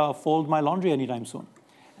robots fold my laundry anytime soon?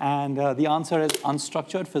 And the answer is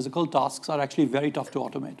unstructured physical tasks are actually very tough to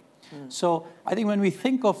automate. So I think when we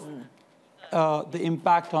think of the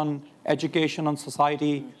impact on education, on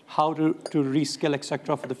society, how to reskill, et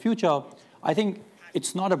cetera, for the future, I think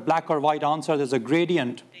it's not a black or white answer. There's a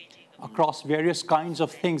gradient across various kinds of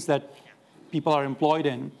things that people are employed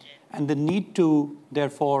in, and the need to,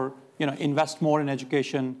 therefore, invest more in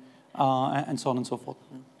education and so on and so forth.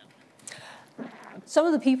 Some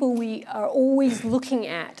of the people we are always looking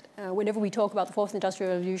at whenever we talk about the fourth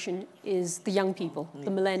industrial revolution is the young people,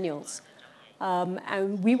 the millennials.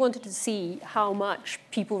 And we wanted to see how much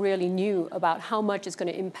people really knew about how much it's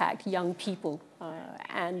going to impact young people.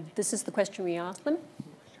 And this is the question we asked them.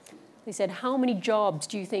 They said, how many jobs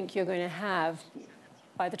do you think you're going to have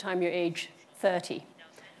by the time you're age 30?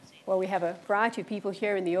 well, we have a variety of people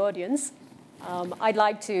here in the audience. I'd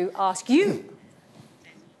like to ask you,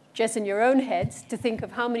 just in your own heads, to think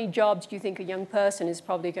of how many jobs do you think a young person is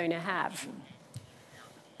probably going to have.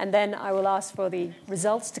 And then I will ask for the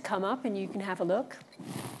results to come up, and you can have a look.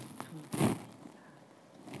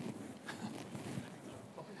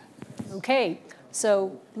 Okay,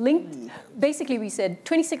 so basically we said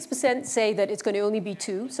 26% say that it's going to only be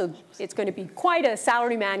 2, so it's going to be quite a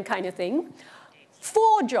salaryman kind of thing.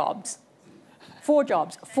 4 jobs,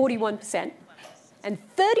 41%. And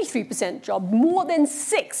 33% job, more than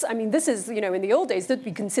 6. I mean, this is, you know, in the old days, that would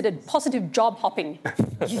be considered positive job hopping.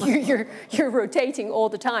 You're rotating all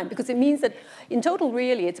the time, because it means that in total,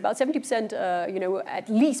 really, it's about 70%, you know, at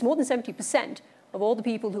least more than 70% of all the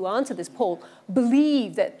people who answer this poll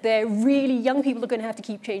believe that they're really young people are going to have to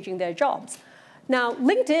keep changing their jobs. Now,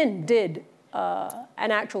 LinkedIn did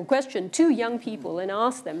an actual question to young people and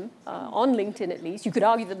asked them, on LinkedIn at least, you could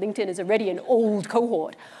argue that LinkedIn is already an old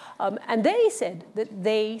cohort, and they said that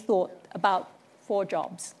they thought about 4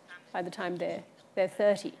 jobs by the time they're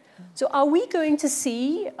 30. So are we going to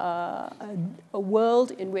see a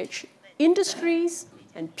world in which industries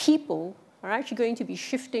and people are actually going to be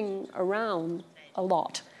shifting around a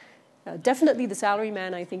lot? Definitely the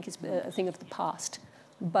salaryman, I think, is a thing of the past.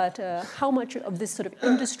 But how much of this sort of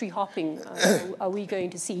industry hopping are we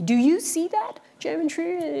going to see? Do you see that, Chairman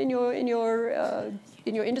True, in your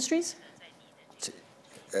industries?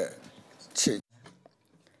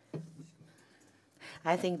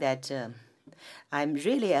 I think that I'm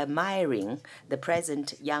really admiring the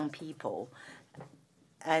present young people.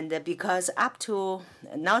 And because up to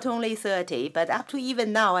not only 30, but up to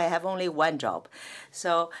even now, I have only 1 job.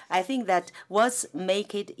 So I think that what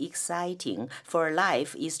makes it exciting for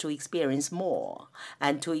life is to experience more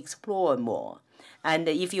and to explore more. And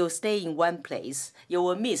if you stay in one place, you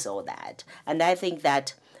will miss all that. And I think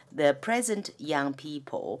that the present young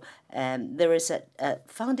people, there is a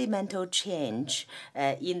fundamental change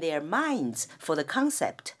in their minds for the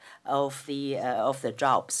concept of the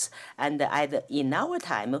jobs. And in our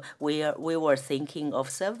time, we were thinking of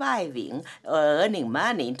surviving, earning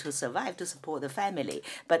money to survive, to support the family.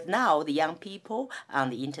 But now the young people on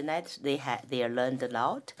the internet, they learned a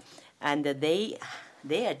lot, and they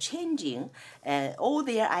are changing all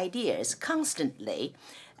their ideas constantly.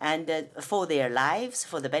 And for their lives,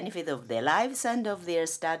 for the benefit of their lives and of their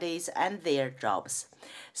studies and their jobs.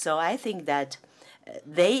 So I think that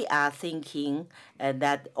they are thinking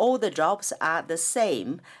that all the jobs are the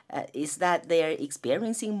same, is that they're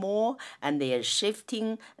experiencing more and they're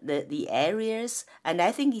shifting the areas. And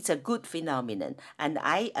I think it's a good phenomenon, and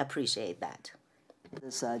I appreciate that.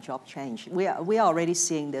 This job change, we are already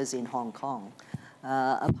seeing this in Hong Kong.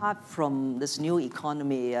 Apart from this new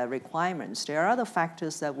economy requirements, there are other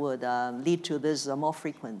factors that would lead to this more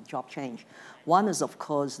frequent job change. One is, of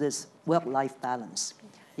course, this work-life balance.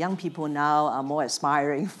 Young people now are more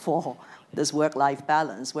aspiring for this work-life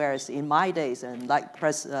balance, whereas in my days, and like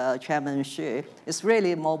Chairman Xu, it's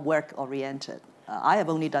really more work-oriented. I have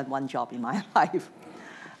only done 1 job in my life.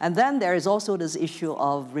 And then there is also this issue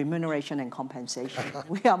of remuneration and compensation.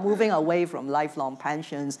 We are moving away from lifelong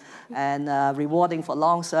pensions and rewarding for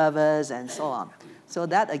long service and so on. So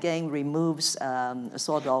that, again, removes a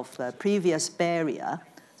sort of previous barrier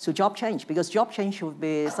to job change, because job change should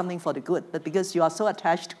be something for the good. But because you are so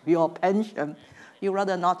attached to your pension, you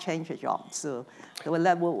rather not change your job. So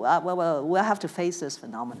we'll have to face this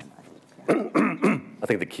phenomenon, I think. I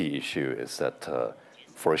think the key issue is that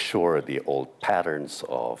for sure, the old patterns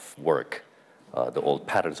of work, the old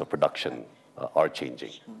patterns of production are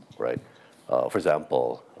changing, right? For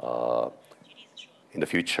example, in the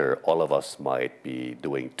future, all of us might be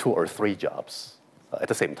doing 2 or 3 jobs at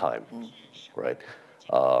the same time, right?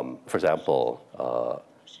 For example,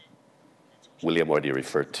 William already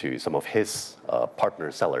referred to some of his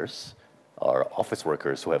partner sellers are office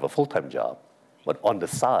workers who have a full-time job, but on the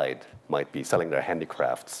side might be selling their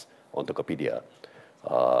handicrafts on Tokopedia.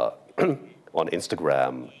 On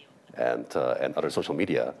Instagram and other social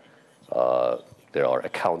media, there are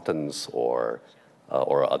accountants or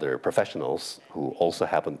other professionals who also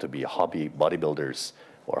happen to be hobby bodybuilders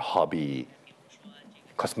or hobby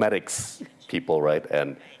cosmetics people, right?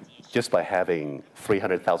 And just by having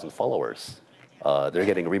 300,000 followers, they're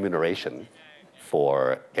getting remuneration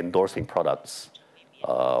for endorsing products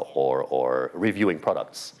or reviewing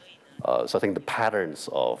products. So I think the patterns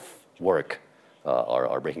of work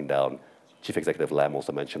are breaking down. Chief Executive Lam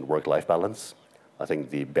also mentioned work-life balance. I think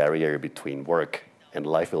the barrier between work and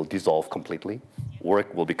life will dissolve completely.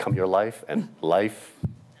 Work will become your life, and life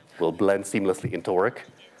will blend seamlessly into work.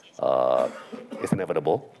 It's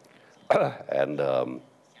inevitable. And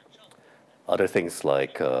Other things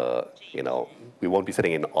like, we won't be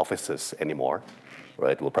sitting in offices anymore,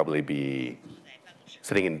 right? We'll probably be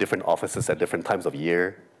sitting in different offices at different times of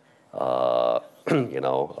year,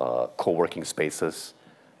 co-working spaces.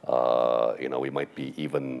 We might be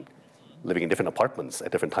even living in different apartments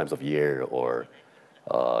at different times of year, or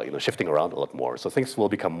shifting around a lot more. So things will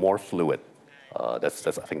become more fluid. That's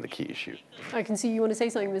I think, the key issue. I can see you want to say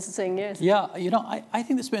something, Mr. Singh, yes. Yeah, I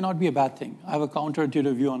think this may not be a bad thing. I have a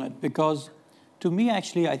counterintuitive view on it, because to me,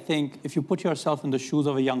 actually, I think if you put yourself in the shoes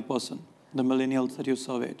of a young person, the millennials that you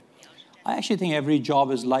surveyed, I actually think every job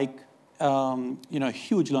is like a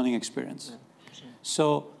huge learning experience.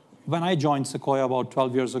 So when I joined Sequoia about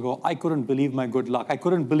 12 years ago, I couldn't believe my good luck. I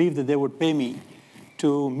couldn't believe that they would pay me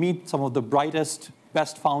to meet some of the brightest,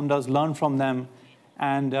 best founders, learn from them,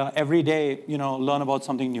 and every day, learn about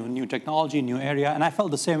something new, new technology, new area. And I felt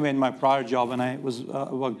the same way in my prior job when I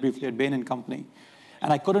worked briefly at Bain & Company.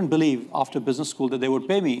 And I couldn't believe after business school that they would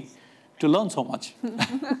pay me to learn so much.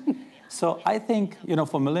 So I think,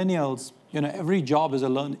 for millennials, every job is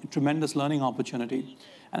a tremendous learning opportunity.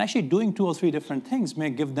 And actually doing 2 or 3 different things may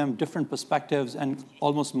give them different perspectives and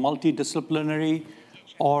almost multidisciplinary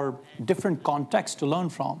or different contexts to learn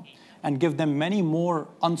from, and give them many more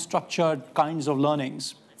unstructured kinds of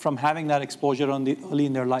learnings from having that exposure early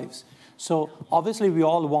in their lives. So obviously we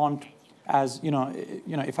all want, as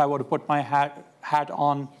if I were to put my hat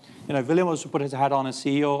on, if William was to put his hat on as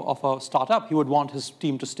CEO of a startup, he would want his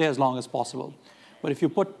team to stay as long as possible. But if you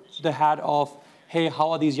put the hat of, hey, how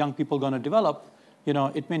are these young people going to develop,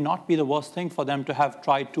 it may not be the worst thing for them to have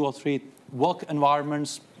tried 2 or 3 work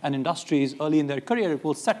environments and industries early in their career. It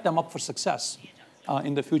will set them up for success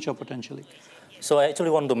in the future, potentially. So I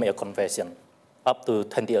actually want to make a confession. Up to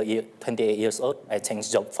 28 years old, I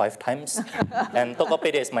changed job 5 times. And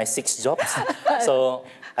Tokopedia is my 6th job. So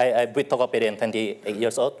I quit Tokopedia in 28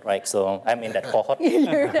 years old, right? So I'm in that cohort.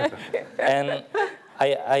 And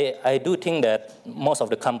I do think that most of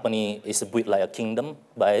the company is built like a kingdom,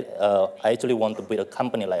 but I actually want to build a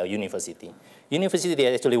company like a university. University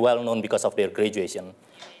is actually well known because of their graduation.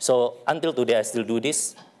 So until today, I still do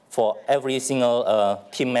this. For every single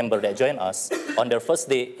team member that join us, on their first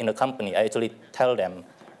day in the company, I actually tell them,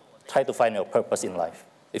 try to find your purpose in life.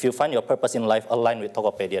 If you find your purpose in life aligned with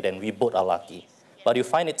Tokopedia, then we both are lucky. But you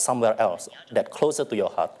find it somewhere else that's closer to your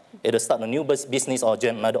heart, either start a new business or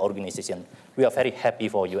join another organization, we are very happy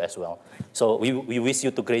for you as well. So we wish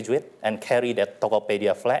you to graduate and carry that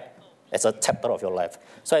Tokopedia flag as a chapter of your life.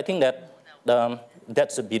 So I think that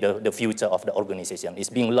that should be the future of the organization. It's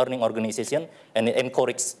being a learning organization, and it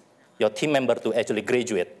encourages your team member to actually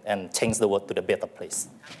graduate and change the world to the better place.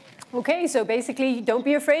 Okay, so basically, don't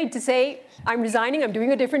be afraid to say, I'm resigning, I'm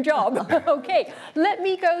doing a different job. Okay, let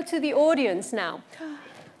me go to the audience now.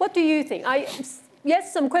 What do you think?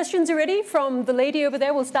 Yes, some questions already from the lady over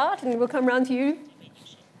there. We'll start, and we'll come around to you.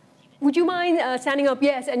 Would you mind standing up,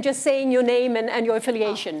 yes, and just saying your name and your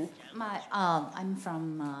affiliation? I'm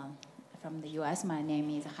from the US. My name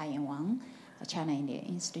is Haiyan Wang, China India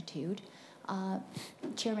Institute.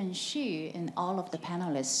 Chairman Xu and all of the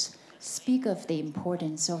panelists speak of the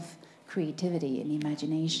importance of creativity and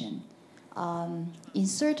imagination. In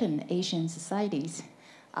certain Asian societies,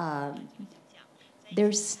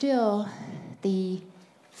 there's still the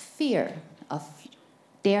fear of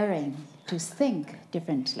daring to think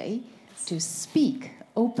differently, to speak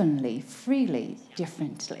openly, freely,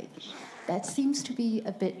 differently. That seems to be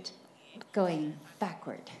a bit going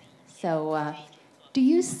backward. So do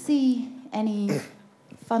you see any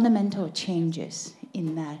fundamental changes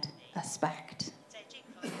in that aspect?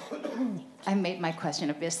 I made my question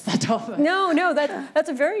a bit subtle. No, it's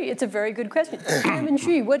a very good question. Chairman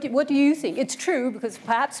Xu, what do you think? It's true, because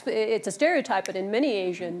perhaps it's a stereotype, but in many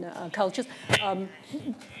Asian cultures,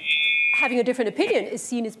 having a different opinion is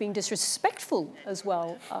seen as being disrespectful as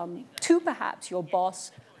well to perhaps your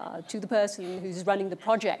boss, to the person who's running the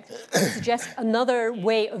project. To suggest another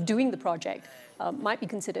way of doing the project might be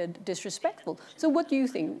considered disrespectful. So what do you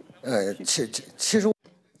think? I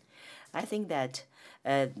think that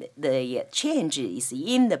the change is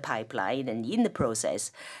in the pipeline and in the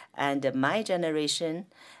process. And my generation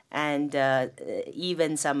and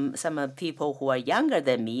even some people who are younger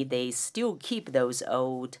than me, they still keep those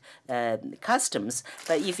old customs.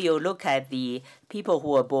 But if you look at the people who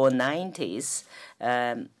were born 90s,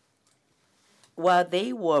 well,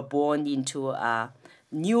 they were born into a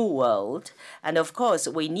new world. And of course,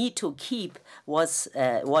 we need to keep what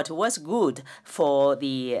was good for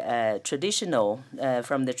the traditional,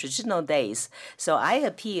 from the traditional days. So I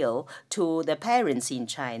appeal to the parents in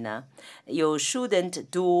China. You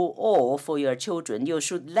shouldn't do all for your children. You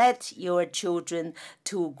should let your children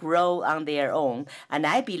to grow on their own. And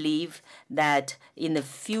I believe that in the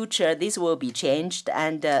future, this will be changed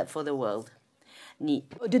and for the world.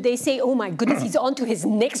 Did they say, oh my goodness, he's on to his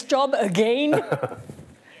next job again?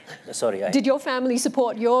 Sorry. Did your family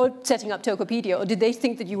support your setting up Tokopedia, or did they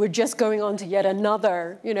think that you were just going on to yet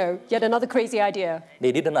another crazy idea?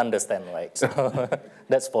 They didn't understand, right? So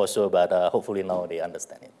that's for sure, but hopefully now they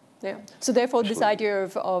understand it. Yeah. So therefore, this idea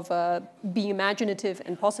of being imaginative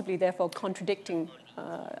and possibly therefore contradicting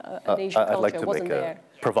an Asian culture wasn't there. I'd like to make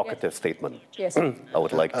a provocative statement. Yes. I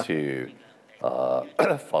would like to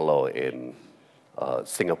follow in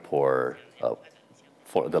Singapore,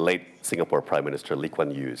 for the late Singapore Prime Minister Lee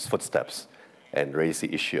Kuan Yew's footsteps, and raise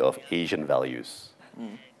the issue of Asian values.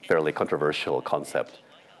 Fairly controversial concept,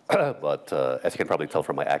 but as you can probably tell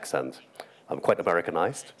from my accent, I'm quite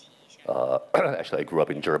Americanized. Actually, I grew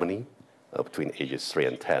up in Germany between ages 3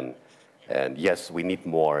 and 10. And yes, we need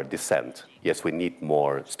more dissent. Yes, we need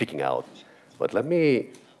more speaking out. But let me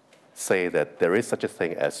say that there is such a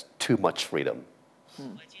thing as too much freedom,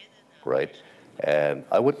 right? And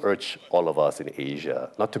I would urge all of us in Asia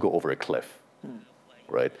not to go over a cliff,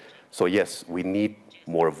 right? So yes, we need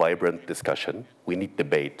more vibrant discussion. We need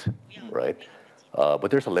debate, right? But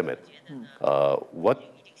there's a limit.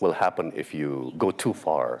 What will happen if you go too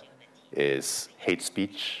far is hate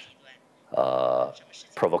speech,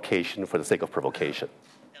 provocation for the sake of provocation,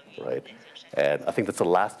 right? And I think that's the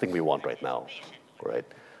last thing we want right now, right?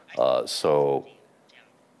 So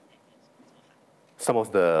some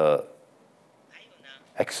of the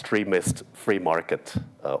extremist free market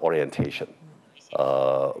orientation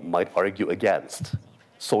might argue against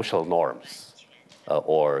social norms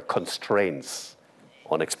or constraints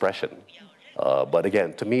on expression. But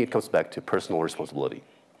again, to me, it comes back to personal responsibility,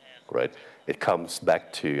 right? It comes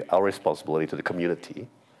back to our responsibility to the community,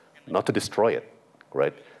 not to destroy it,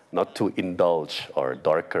 right? Not to indulge our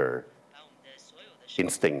darker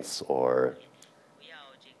instincts or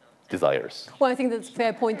desires. Well, I think that's a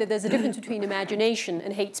fair point, that there's a difference between imagination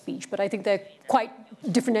and hate speech, but I think they're quite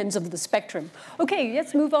different ends of the spectrum. Okay,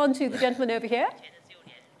 let's move on to the gentleman over here.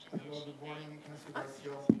 Hello, good morning, Ignacio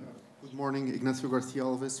Garcia. Good morning, Ignacio Garcia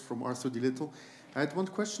Alves from Arthur D. Little. I had one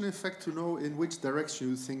question, in fact, to know in which direction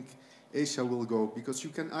you think Asia will go, because you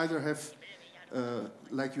can either have,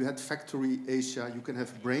 like you had Factory Asia, you can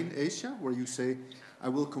have Brain Asia, where you say, I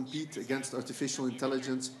will compete against artificial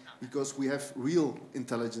intelligence because we have real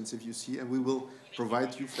intelligence, if you see, and we will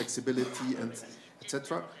provide you flexibility and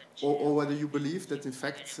etc. Or whether you believe that, in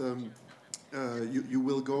fact, you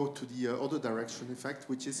will go to the other direction, in fact,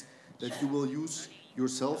 which is that you will use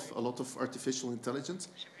yourself a lot of artificial intelligence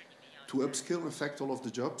to upskill, in fact, all of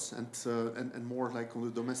the jobs and more like on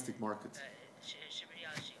the domestic market.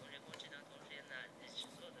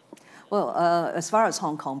 Well, as far as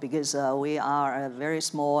Hong Kong, because we are a very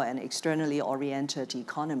small and externally oriented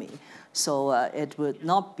economy, so it would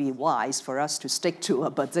not be wise for us to stick to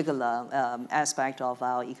a particular aspect of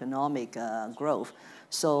our economic growth.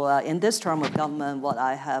 So in this term of government, what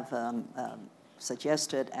I have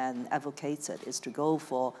suggested and advocated is to go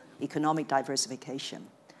for economic diversification.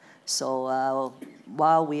 So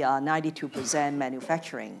while we are 92%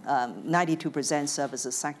 manufacturing, 92%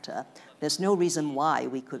 services sector, there's no reason why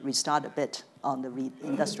we could restart a bit on the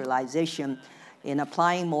reindustrialization in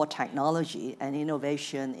applying more technology and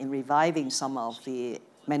innovation in reviving some of the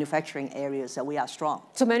manufacturing areas that we are strong.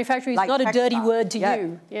 So manufacturing is not a dirty word to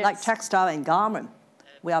you. Yes. Like textile and garment,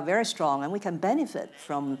 we are very strong and we can benefit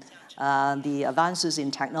from the advances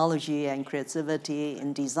in technology and creativity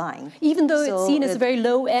in design. Even though it's seen as a very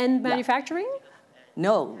low-end manufacturing?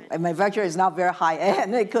 No, manufacturing is not very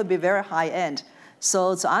high-end. It could be very high-end.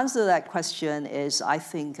 So to answer that question is, I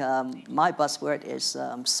think my buzzword is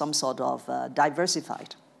some sort of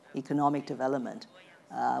diversified economic development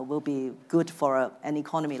will be good for an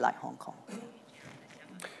economy like Hong Kong.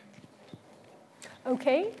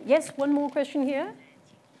 Okay, yes, one more question here.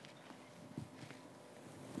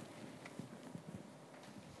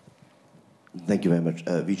 Thank you very much.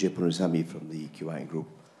 Vijay Purusamy from the QI Group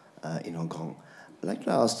in Hong Kong. I'd like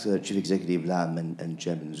to ask Chief Executive Lam and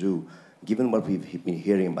Chairman Zhu, given what we've been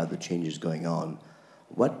hearing about the changes going on,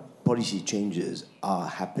 what policy changes are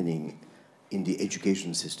happening in the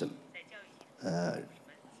education system?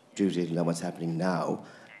 Chief Executive Lam, what's happening now?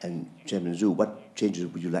 And Chairman Zhu, what changes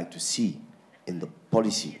would you like to see in the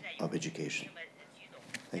policy of education?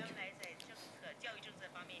 Thank you.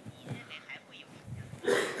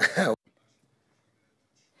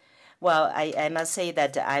 Well, I must say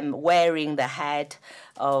that I'm wearing the hat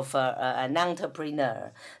of an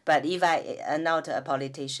entrepreneur, but if I am not a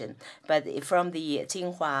politician. But from the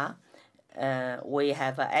Tsinghua, we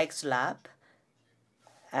have an X Lab,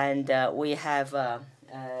 and we have a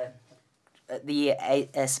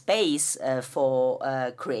space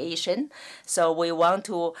for creation. So we want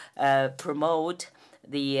to promote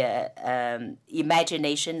the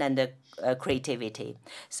imagination and the creativity.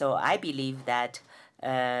 So I believe that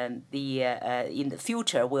in the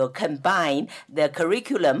future will combine the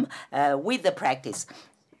curriculum with the practice.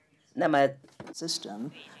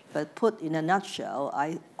 System, but put in a nutshell,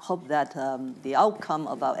 I hope that the outcome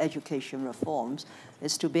of our education reforms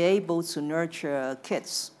is to be able to nurture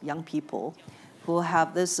kids, young people, who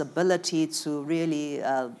have this ability to really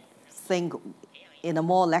think in a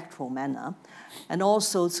more lateral manner, and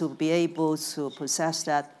also to be able to possess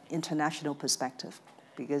that international perspective.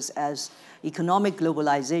 Because as economic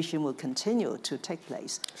globalization will continue to take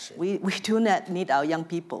place, we do not need our young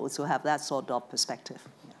people to have that sort of perspective.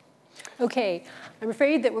 Okay, I'm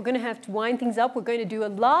afraid that we're going to have to wind things up. We're going to do a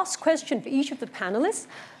last question for each of the panelists.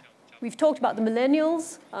 We've talked about the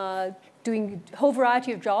millennials doing a whole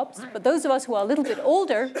variety of jobs, but those of us who are a little bit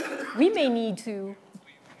older, we may need to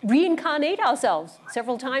reincarnate ourselves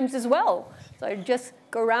several times as well. So I'd just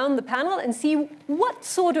go around the panel and see what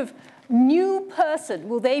sort of new person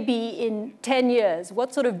will they be in 10 years?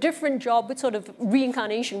 What sort of different job, what sort of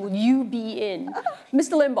reincarnation will you be in?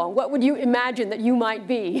 Mr. Lembong, what would you imagine that you might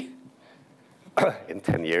be? In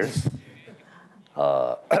 10 years?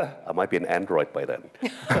 I might be an android by then.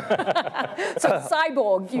 So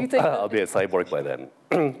cyborg, do you think? I'll be a cyborg by then.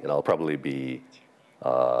 And I'll probably be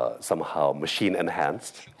somehow machine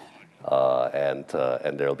enhanced. And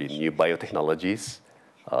there'll be new biotechnologies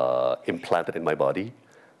implanted in my body.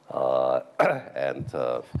 And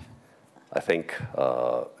I think,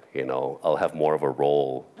 I'll have more of a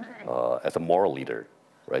role as a moral leader,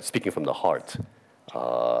 right? Speaking from the heart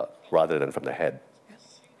rather than from the head.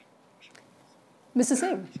 Mr.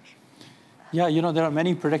 Singh. Yeah, there are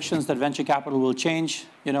many predictions that venture capital will change.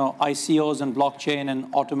 ICOs and blockchain and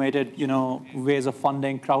automated, ways of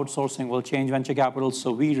funding, crowdsourcing will change venture capital.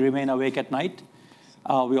 So we remain awake at night.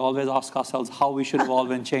 We always ask ourselves how we should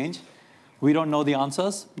evolve and change. We don't know the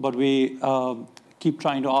answers, but we keep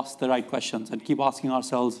trying to ask the right questions and keep asking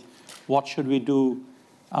ourselves, what should we do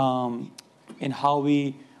in how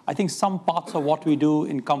we, I think some parts of what we do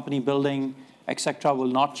in company building, etc., will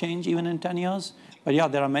not change even in 10 years. But yeah,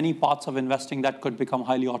 there are many parts of investing that could become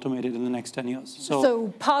highly automated in the next 10 years. So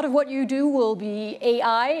part of what you do will be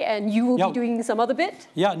AI, and you will be doing some other bit?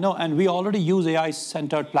 Yeah, no, and we already use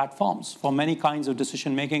AI-centered platforms for many kinds of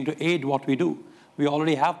decision-making to aid what we do. We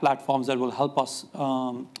already have platforms that will help us,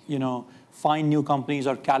 find new companies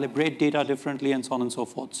or calibrate data differently and so on and so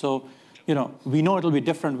forth. So, we know it'll be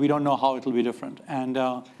different. We don't know how it'll be different. And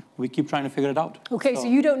we keep trying to figure it out. Okay, so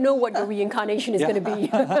you don't know what your reincarnation is going to be.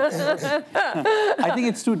 I think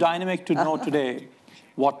it's too dynamic to know today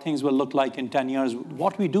what things will look like in 10 years.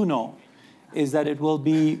 What we do know is that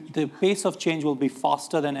the pace of change will be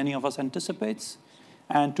faster than any of us anticipates.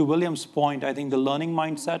 And to William's point, I think the learning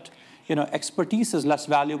mindset, expertise is less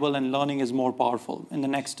valuable and learning is more powerful in the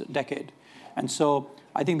next decade. And so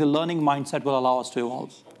I think the learning mindset will allow us to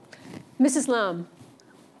evolve. Mrs. Lam.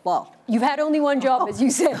 Well, you've had only one job, as you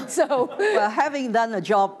said, so. Well, having done a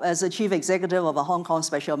job as a chief executive of a Hong Kong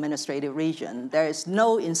Special Administrative Region, there is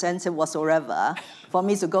no incentive whatsoever for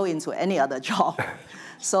me to go into any other job.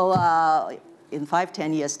 So in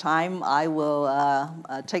 5-10 years' time, I will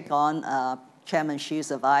take on Chairman Xi's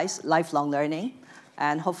advice, lifelong learning,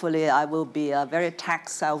 and hopefully I will be a very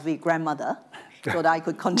tech-savvy grandmother so that I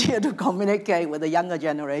could continue to communicate with the younger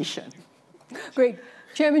generation. Great.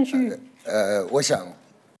 Chairman Xu.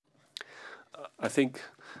 I think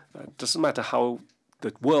it doesn't matter how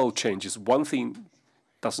the world changes, one thing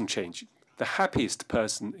doesn't change. The happiest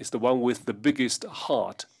person is the one with the biggest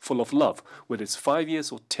heart full of love. Whether it's 5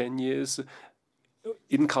 years or 10 years,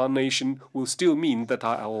 incarnation will still mean that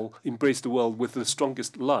I'll embrace the world with the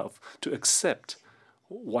strongest love to accept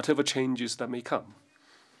whatever changes that may come.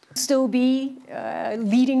 Still be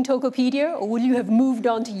leading Tokopedia, or will you have moved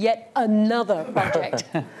on to yet another project?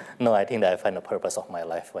 No, I think that I find the purpose of my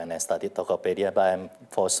life when I started Tokopedia, but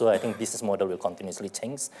for sure I think business model will continuously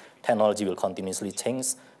change, technology will continuously change.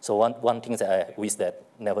 So one thing that I wish that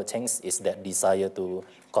never changes is that desire to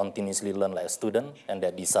continuously learn like a student and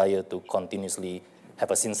that desire to continuously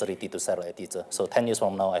have a sincerity to serve like a teacher. So 10 years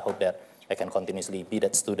from now, I hope that I can continuously be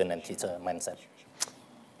that student and teacher mindset.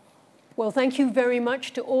 Well, thank you very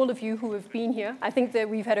much to all of you who have been here. I think that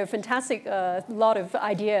we've had a fantastic lot of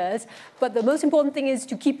ideas, but the most important thing is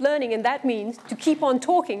to keep learning, and that means to keep on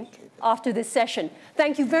talking after this session.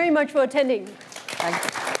 Thank you very much for attending. Thank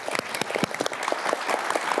you.